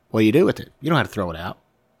 What do you do with it? You don't have to throw it out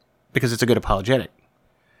because it's a good apologetic.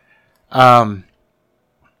 But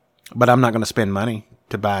I'm not going to spend money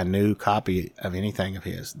to buy a new copy of anything of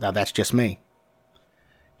his. Now, that's just me.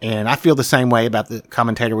 And I feel the same way about the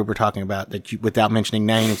commentator we were talking about, that without mentioning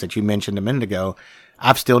names that you mentioned a minute ago.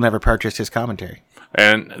 I've still never purchased his commentary.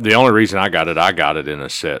 And the only reason I got it in a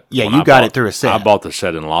set. Yeah, you got it through a set. I bought the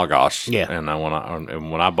set in Logos. Yeah. And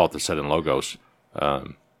when I bought the set in Logos,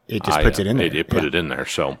 it just puts it in there. It put it in there.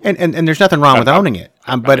 So and there's nothing wrong with owning it.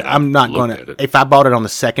 But I'm not going to. If I bought it on the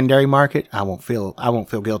secondary market, I won't feel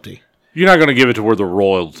guilty. You're not going to give it to where the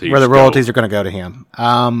royalties are going to go to him.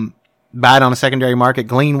 Buy it on the secondary market.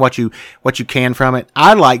 Glean what you can from it.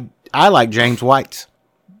 I like James White's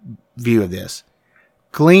view of this.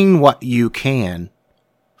 Glean what you can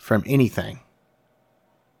from anything,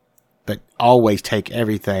 but always take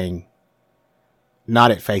everything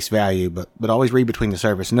not at face value, but always read between the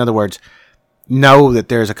surface. In other words, know that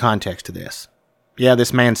there's a context to this. Yeah,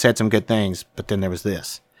 this man said some good things, but then there was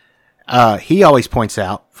this. He always points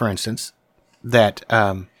out, for instance, that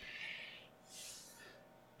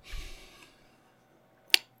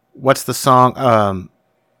what's the song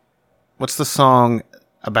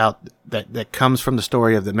about that comes from the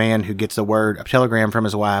story of the man who gets a telegram from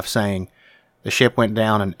his wife saying the ship went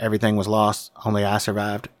down and everything was lost, only I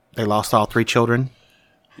survived. They lost all 3 children.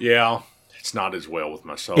 Yeah, it's not as well with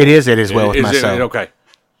my soul. It is well with my soul. Okay.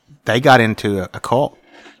 They got into a cult.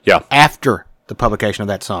 Yeah. After the publication of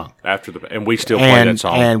that song. And we still play that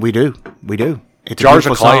song. And we do. It's Jars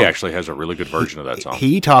of Clay actually has a really good version of that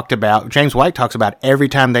song. James White talks about every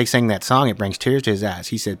time they sing that song, it brings tears to his eyes.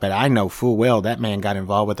 He said, but I know full well that man got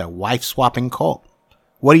involved with a wife-swapping cult.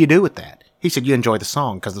 What do you do with that? He said, you enjoy the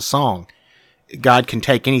song, because the song, God can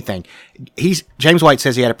take anything. James White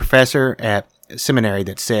says he had a professor at seminary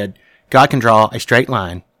that said, God can draw a straight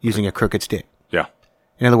line using a crooked stick. Yeah.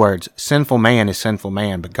 In other words, sinful man is sinful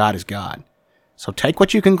man, but God is God. So take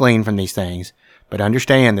what you can glean from these things, but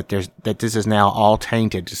understand that this is now all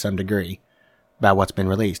tainted to some degree by what's been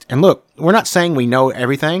released. And look, we're not saying we know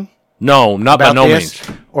everything. No, not by no means.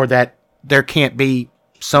 Or that there can't be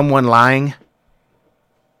someone lying.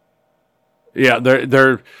 Yeah,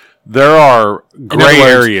 there are gray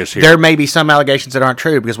areas here. There may be some allegations that aren't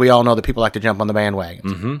true because we all know that people like to jump on the bandwagon.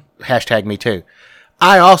 Mm-hmm. Hashtag me too.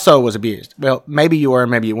 I also was abused. Well, maybe you were,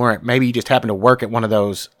 maybe you weren't. Maybe you just happened to work at one of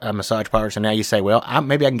those massage parlors, and now you say, well,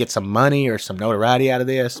 maybe I can get some money or some notoriety out of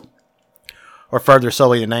this, or further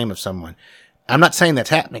solely the name of someone. I'm not saying that's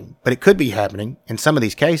happening, but it could be happening in some of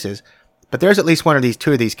these cases. But there's at least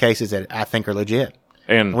two of these cases that I think are legit.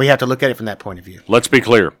 And we have to look at it from that point of view. Let's be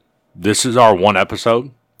clear. This is our one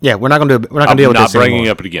episode. Yeah, we're not going to deal with this anymore. I'm not bringing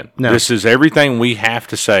up it again. No. This is everything we have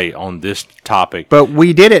to say on this topic. But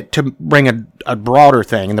we did it to bring a broader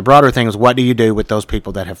thing. And the broader thing is, what do you do with those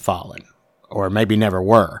people that have fallen? Or maybe never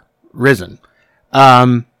were risen?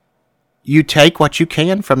 You take what you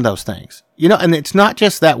can from those things. And it's not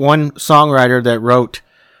just that one songwriter that wrote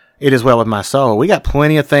 "It Is Well With My Soul." We got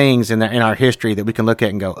plenty of things in our history that we can look at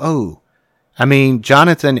and go, oh,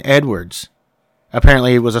 Jonathan Edwards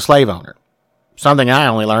apparently was a slave owner. Something I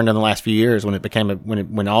only learned in the last few years when it became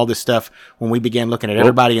when all this stuff, when we began looking at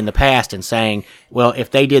everybody in the past and saying, well, if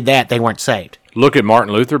they did that, they weren't saved. Look at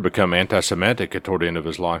Martin Luther become anti-Semitic toward the end of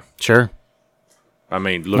his life. Sure.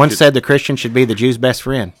 Once said the Christian should be the Jew's best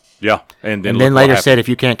friend. Yeah. And then later said if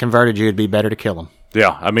you can't convert a Jew, it'd be better to kill him.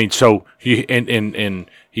 Yeah. So he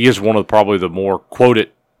is one of probably the more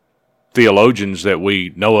quoted theologians that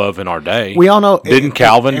we know of in our day. We all know. Didn't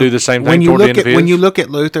Calvin do the same thing toward the end of his? When you look at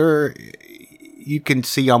Luther, you can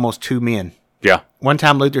see almost two men. Yeah. One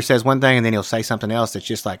time Luther says one thing and then he'll say something else that's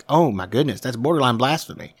just like, oh my goodness, that's borderline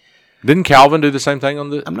blasphemy. Didn't Calvin do the same thing on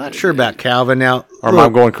the? I'm not sure about Calvin now. Or am I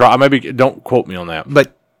going crazy? Maybe don't quote me on that.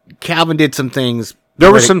 But Calvin did some things.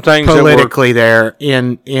 There were some things politically there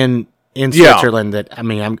in Switzerland that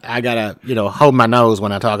I gotta hold my nose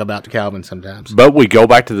when I talk about Calvin sometimes. But we go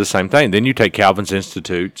back to the same thing. Then you take Calvin's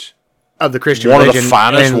Institutes of the Christian religion, one of the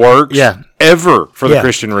finest works ever for the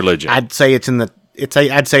Christian religion. I'd say it's in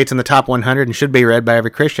the top 100 and should be read by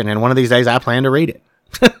every Christian. And one of these days, I plan to read it.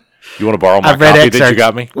 You want to borrow my copy that you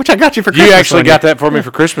got me? Which I got you for Christmas. You actually got that for me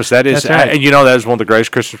for Christmas. That is, right. And that is one of the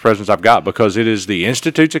greatest Christmas presents I've got because it is the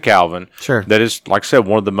Institutes of Calvin. Sure. That is, like I said,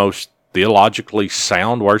 one of the most theologically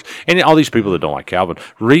sound works. And all these people that don't like Calvin,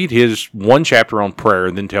 read his one chapter on prayer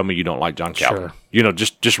and then tell me you don't like John Calvin. Sure.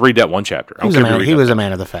 Just read that one chapter. He was a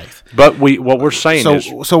man of the faith. But what we're saying is,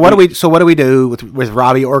 so what do we do with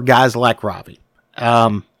Ravi or guys like Ravi?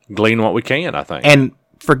 Glean what we can, I think, and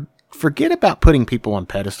forget about putting people on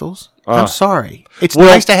pedestals. I'm sorry. It's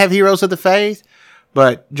nice to have heroes of the faith,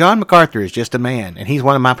 but John MacArthur is just a man, and he's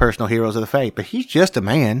one of my personal heroes of the faith, but he's just a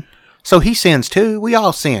man. So he sins too. We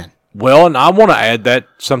all sin. Well, and I want to add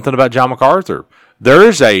something about John MacArthur. There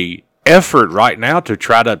is a effort right now to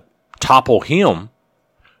try to topple him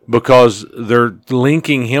because they're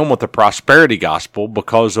linking him with the prosperity gospel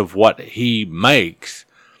because of what he makes.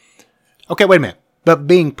 Okay, wait a minute. But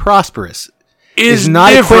being prosperous is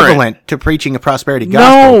not different. Equivalent to preaching a prosperity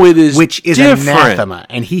gospel. No, it is which is different. Anathema,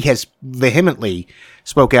 and he has vehemently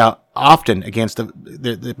spoke out often against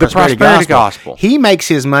the prosperity gospel. He makes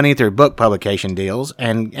his money through book publication deals,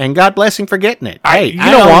 and God bless him for getting it.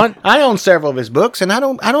 I own several of his books, and I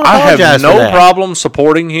don't apologize. I have no for that. problem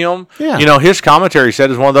supporting him. Yeah. His commentary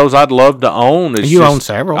said is one of those I'd love to own. You own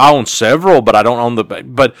several. I own several, but I don't own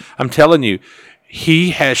But I'm telling you,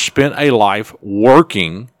 he has spent a life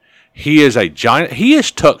working. He is a giant. He has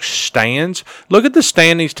took stands. Look at the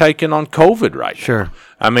stand he's taken on COVID right now. Sure.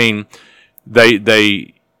 They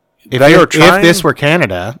are trying. If this were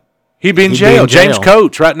Canada, he'd be in jail. James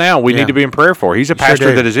Coates right now. We need to be in prayer for. He's a pastor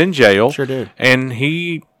sure that is in jail. Sure do. And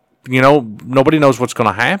he, nobody knows what's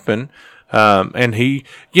going to happen. And he,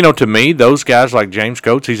 to me, those guys like James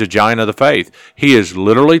Coates, he's a giant of the faith. He has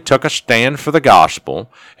literally took a stand for the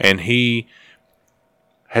gospel, and he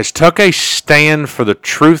has took a stand for the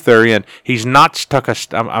truth therein. He's not stuck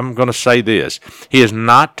I'm going to say this. He has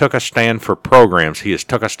not took a stand for programs. He has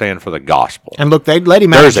took a stand for the gospel. And look, they'd let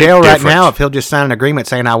him out of jail right now if he'll just sign an agreement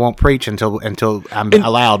saying I won't preach until I'm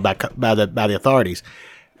allowed by the authorities.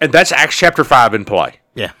 And that's Acts chapter 5 in play.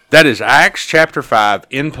 Yeah. That is Acts chapter 5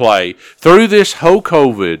 in play through this whole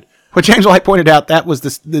COVID. Well, James White pointed out that was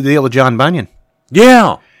the deal with John Bunyan.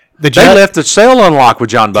 Yeah. They left the cell unlocked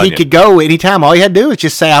with John Bunyan. He could go anytime. All he had to do is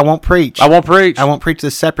just say, I won't preach. I won't preach. I won't preach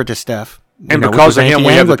this separatist stuff. And because of him,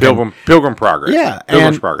 we have the Pilgrim Progress. Yeah.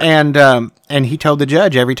 Pilgrim's Progress. And he told the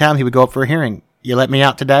judge every time he would go up for a hearing, you let me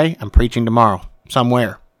out today, I'm preaching tomorrow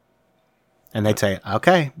somewhere. And they'd say,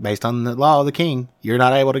 okay, based on the law of the king, you're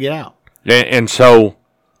not able to get out. And so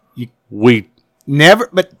we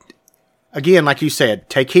never, but again, like you said,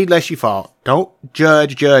 take heed lest you fall. Don't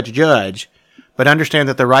judge. But understand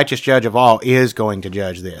that the righteous judge of all is going to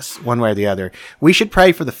judge this, one way or the other. We should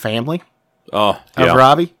pray for the family of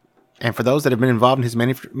Ravi and for those that have been involved in his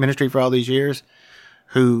ministry for all these years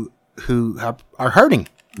who are hurting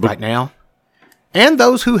right now. And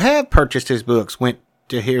those who have purchased his books, went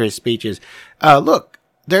to hear his speeches. Look,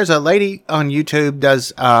 there's a lady on YouTube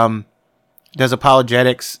does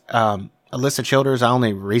apologetics. Alyssa Childers, I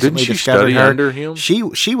only recently Didn't she discovered study her. under him?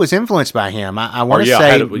 She was influenced by him. I want to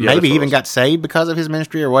say maybe even got saved because of his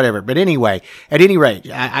ministry or whatever. But anyway, at any rate,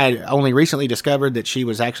 I only recently discovered that she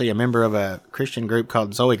was actually a member of a Christian group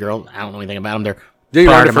called Zoe Girl. I don't know anything about them. They're you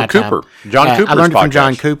learned it from Cooper. John Cooper's I learned it from podcast.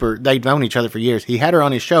 John Cooper. They'd known each other for years. He had her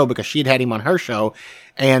on his show because she'd had him on her show,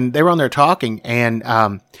 and they were on there talking,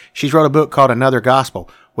 and she's wrote a book called Another Gospel.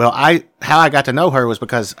 Well, how I got to know her was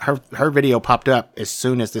because her video popped up as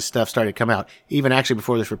soon as this stuff started to come out. Even actually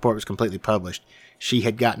before this report was completely published, she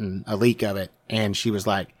had gotten a leak of it, and she was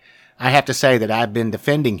like, I have to say that I've been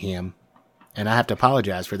defending him, and I have to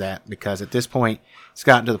apologize for that, because at this point, it's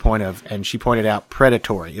gotten to the point of, and she pointed out,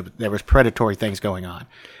 predatory. There was predatory things going on.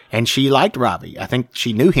 And she liked Ravi. I think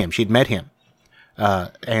she knew him. She'd met him.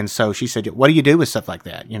 And so she said, what do you do with stuff like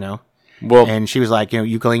that, Well, and she was like,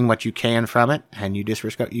 you glean what you can from it, and you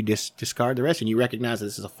discard the rest, and you recognize that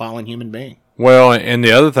this is a fallen human being. Well, and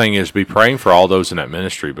the other thing is be praying for all those in that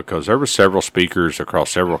ministry, because there were several speakers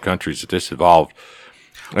across several countries that this involved.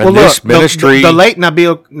 And this ministry, the late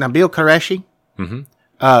Nabil Qureshi,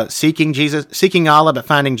 seeking Allah but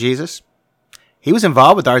finding Jesus, he was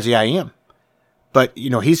involved with RZIM, but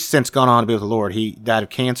he's since gone on to be with the Lord. He died of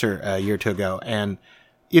cancer a year or two ago, and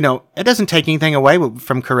it doesn't take anything away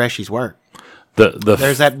from Qureshi's work.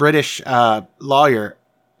 There's that British lawyer,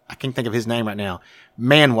 I can't think of his name right now.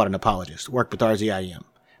 Man, what an apologist! Worked with RZIM.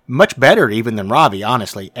 Much better even than Ravi,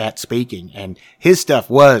 honestly, at speaking. And his stuff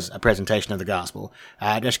was a presentation of the gospel.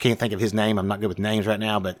 I just can't think of his name. I'm not good with names right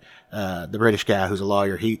now, but the British guy who's a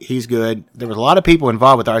lawyer, he's good. There was a lot of people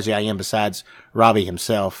involved with RZIM besides Ravi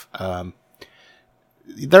himself.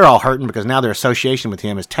 They're all hurting because now their association with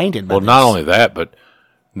him is tainted by this. Not only that, but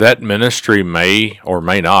that ministry may or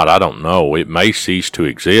may not, I don't know, it may cease to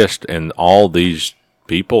exist, and all these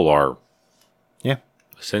people are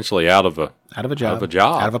essentially out of a job,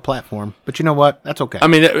 out of a platform. But you know what? That's okay. I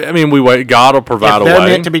mean, we wait. God will provide a way. If they're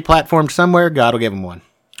meant to be platformed somewhere, God will give them one.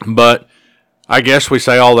 But I guess we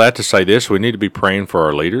say all that to say this: we need to be praying for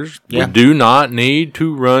our leaders. Yeah. We do not need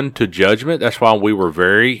to run to judgment. That's why we were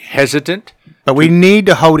very hesitant. But we need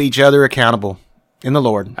to hold each other accountable in the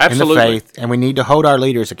Lord, absolutely, in the faith, and we need to hold our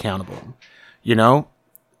leaders accountable.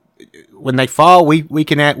 When they fall, we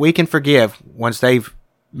can forgive once they've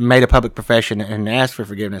made a public profession and asked for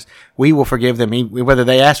forgiveness. We will forgive them whether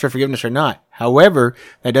they ask for forgiveness or not. However,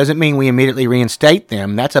 that doesn't mean we immediately reinstate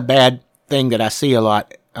them. That's a bad thing that I see a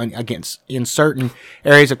lot in certain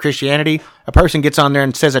areas of Christianity. A person gets on there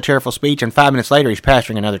and says a cheerful speech, and 5 minutes later he's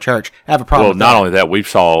pastoring another church. I have a problem with that. Well, not only that, we've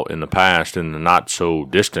saw in the past, in the not so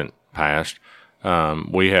distant past,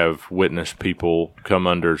 we have witnessed people come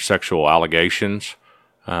under sexual allegations,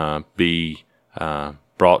 be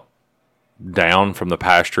brought down from the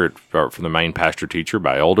pastorate, or from the main pastor teacher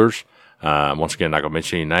by elders. Once again, not going to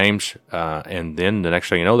mention any names. And then the next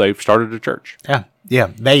thing you know, they've started a church. Yeah,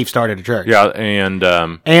 they've started a church. Yeah, and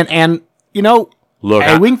look,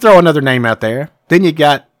 hey, we can throw another name out there. Then you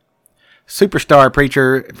got superstar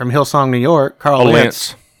preacher from Hillsong, New York, Carl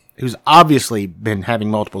Lentz, who's obviously been having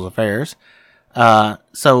multiple affairs.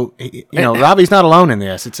 So Ravi's not alone in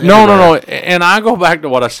this. It's no. And I go back to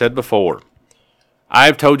what I said before.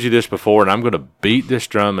 I've told you this before, and I'm going to beat this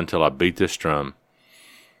drum until I beat this drum.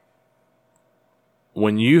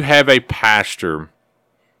 When you have a pastor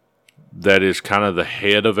that is kind of the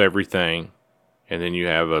head of everything, and then you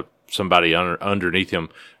have somebody underneath him,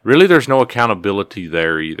 really there's no accountability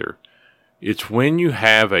there either. It's when you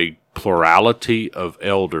have a plurality of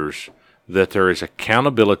elders that there is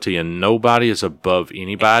accountability and nobody is above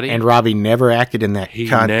anybody. And Ravi never acted in that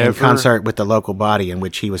in concert with the local body in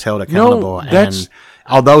which he was held accountable. And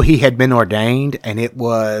although he had been ordained, and it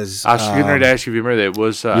was... I was getting ready to ask you if you remember that. It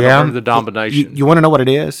was under the domination. You want to know what it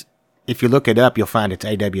is? If you look it up, you'll find it's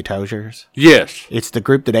A.W. Tozer's. Yes. It's the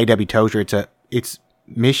group that A.W. Tozer, it's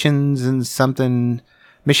missions and something,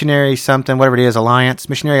 missionary something, whatever it is, alliance,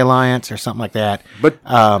 missionary alliance or something like that. But...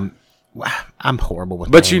 I'm horrible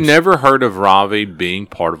with But names. You never heard of Ravi being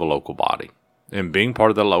part of a local body. And being part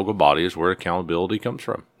of the local body is where accountability comes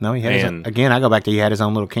from. No, he had again, I go back to he had his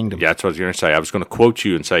own little kingdom. Yeah, that's what I was going to say. I was going to quote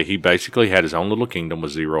you and say he basically had his own little kingdom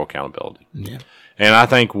with zero accountability. Yeah. And I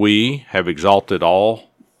think we have exhausted all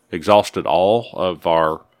of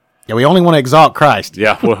our... Yeah, we only want to exalt Christ.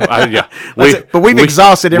 Yeah, well, but we've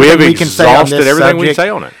exhausted everything we can say on this everything subject. We say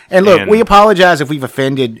on it. And look, we apologize if we've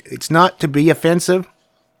offended. It's not to be offensive.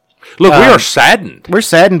 Look, we are saddened. We're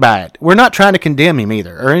saddened by it. We're not trying to condemn him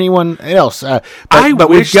either, or anyone else. But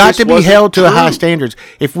we've got to be held to a high standards.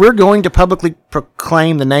 If we're going to publicly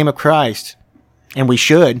proclaim the name of Christ, and we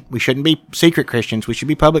shouldn't be secret Christians. We should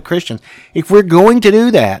be public Christians. If we're going to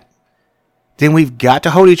do that, then we've got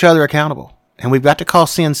to hold each other accountable, and we've got to call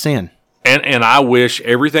sin sin. And I wish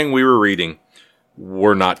everything we were reading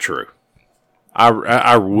were not true.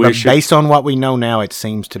 I wish. But based on what we know now, it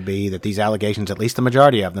seems to be that these allegations, at least the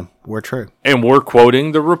majority of them, were true. And we're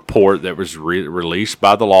quoting the report that was released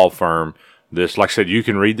by the law firm. This, like I said, you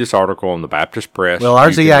can read this article in the Baptist Press. Well,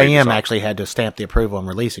 RZIM actually had to stamp the approval on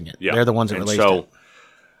releasing it. Yeah. They're the ones that released it.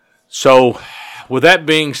 So, with that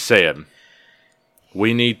being said,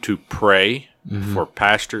 we need to pray for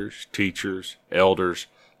pastors, teachers, elders,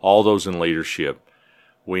 all those in leadership.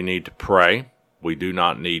 We need to pray. We do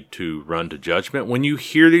not need to run to judgment. When you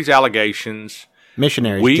hear these allegations,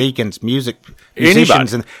 missionaries, deacons, musicians,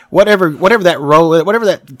 anybody. And whatever that role, whatever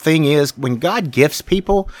that thing is, when God gifts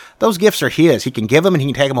people, those gifts are His. He can give them and He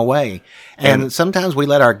can take them away. And sometimes we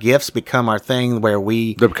let our gifts become our thing where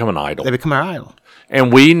they become an idol. They become our idol.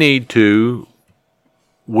 And we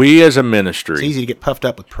as a ministry, it's easy to get puffed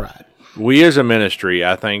up with pride. We as a ministry,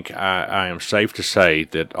 I think I am safe to say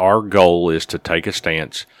that our goal is to take a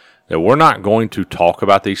stance that we're not going to talk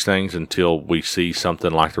about these things until we see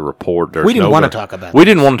something like the report. We didn't want to talk about We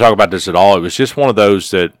didn't want to talk about this at all. It was just one of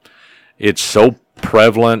those that it's so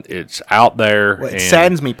prevalent, it's out there. Well, it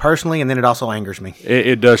saddens me personally, and then it also angers me.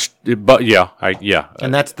 It does, but yeah.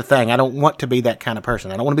 And that's the thing. I don't want to be that kind of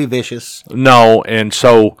person. I don't want to be vicious. No, and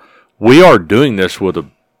so we are doing this with a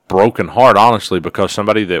broken heart, honestly, because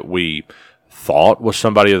somebody that we thought was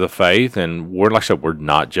somebody of the faith, and like I said, we're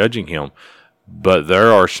not judging him. But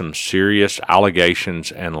there are some serious allegations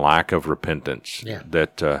and lack of repentance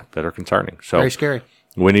that are concerning. So very scary.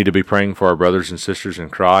 We need to be praying for our brothers and sisters in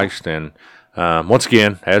Christ. And once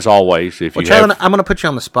again, as always, I'm going to put you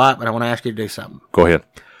on the spot, but I want to ask you to do something. Go ahead.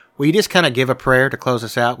 Will you just kind of give a prayer to close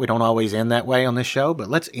us out? We don't always end that way on this show, but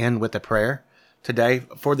let's end with a prayer today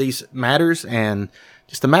for these matters and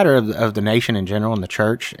just the matter of the nation in general and the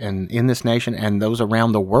church and in this nation and those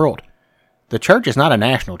around the world. The church is not a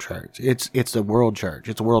national church. It's a world church.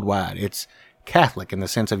 It's worldwide. It's Catholic in the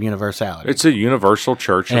sense of universality. It's a universal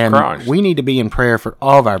church of Christ. We need to be in prayer for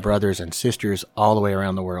all of our brothers and sisters all the way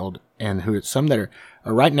around the world, and some that are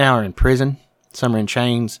right now are in prison, some are in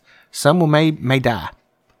chains, some may die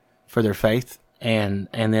for their faith, and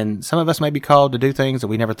then some of us may be called to do things that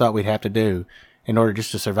we never thought we'd have to do in order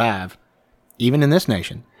just to survive, even in this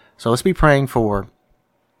nation. So let's be praying for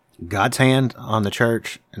God's hand on the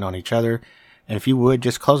church and on each other. And if you would,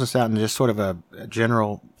 just close us out in just sort of a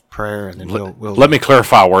general prayer, and then we'll let me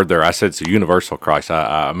clarify a word there. I said it's a universal Christ.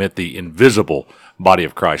 I meant the invisible body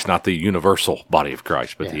of Christ, not the universal body of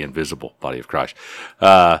Christ, but the invisible body of Christ.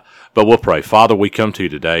 But we'll pray. Father, we come to you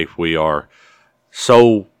today. We are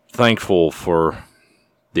so thankful for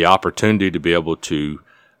the opportunity to be able to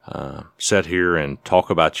sit here and talk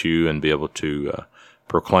about you and be able to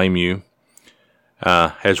proclaim you.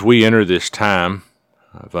 As we enter this time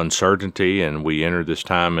of uncertainty, and we enter this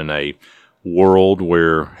time in a world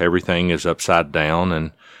where everything is upside down,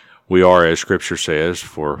 and we are, as Scripture says,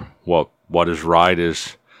 for what is right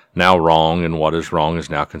is now wrong, and what is wrong is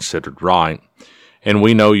now considered right. And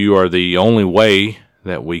we know you are the only way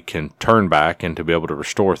that we can turn back and to be able to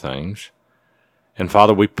restore things. And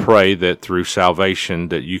Father, we pray that through salvation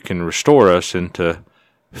that you can restore us into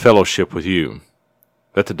fellowship with you.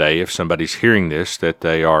 That today, if somebody's hearing this, that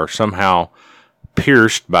they are somehow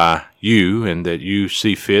pierced by you, and that you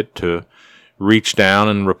see fit to reach down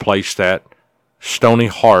and replace that stony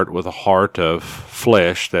heart with a heart of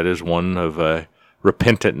flesh that is one of a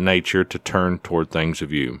repentant nature to turn toward things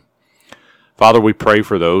of you. Father, we pray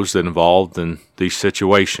for those that are involved in these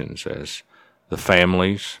situations, as the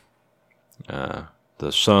families,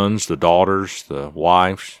 the sons, the daughters, the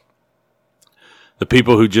wives, the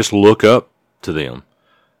people who just look up to them.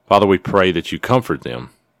 Father, we pray that you comfort them,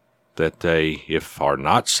 that they, if are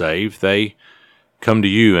not saved, they come to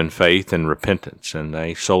you in faith and repentance, and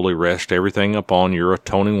they solely rest everything upon your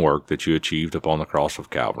atoning work that you achieved upon the cross of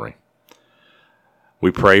Calvary. We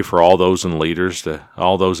pray for all those in leadership,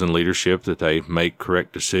 that they make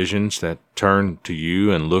correct decisions, that turn to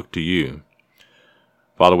you and look to you.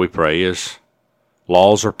 Father, we pray as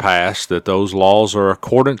laws are passed, that those laws are in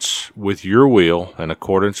accordance with your will and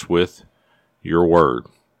accordance with your word.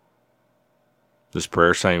 This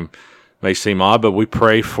prayer may seem odd, but we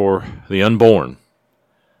pray for the unborn.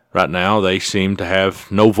 Right now, they seem to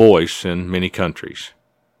have no voice in many countries.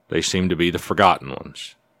 They seem to be the forgotten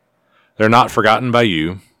ones. They're not forgotten by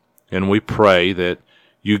you, and we pray that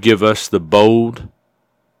you give us the boldness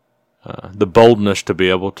to be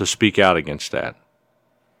able to speak out against that.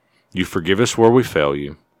 You forgive us where we fail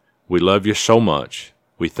you. We love you so much.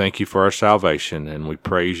 We thank you for our salvation, and we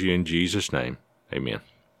praise you in Jesus' name. Amen.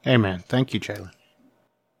 Amen. Thank you, Chalon.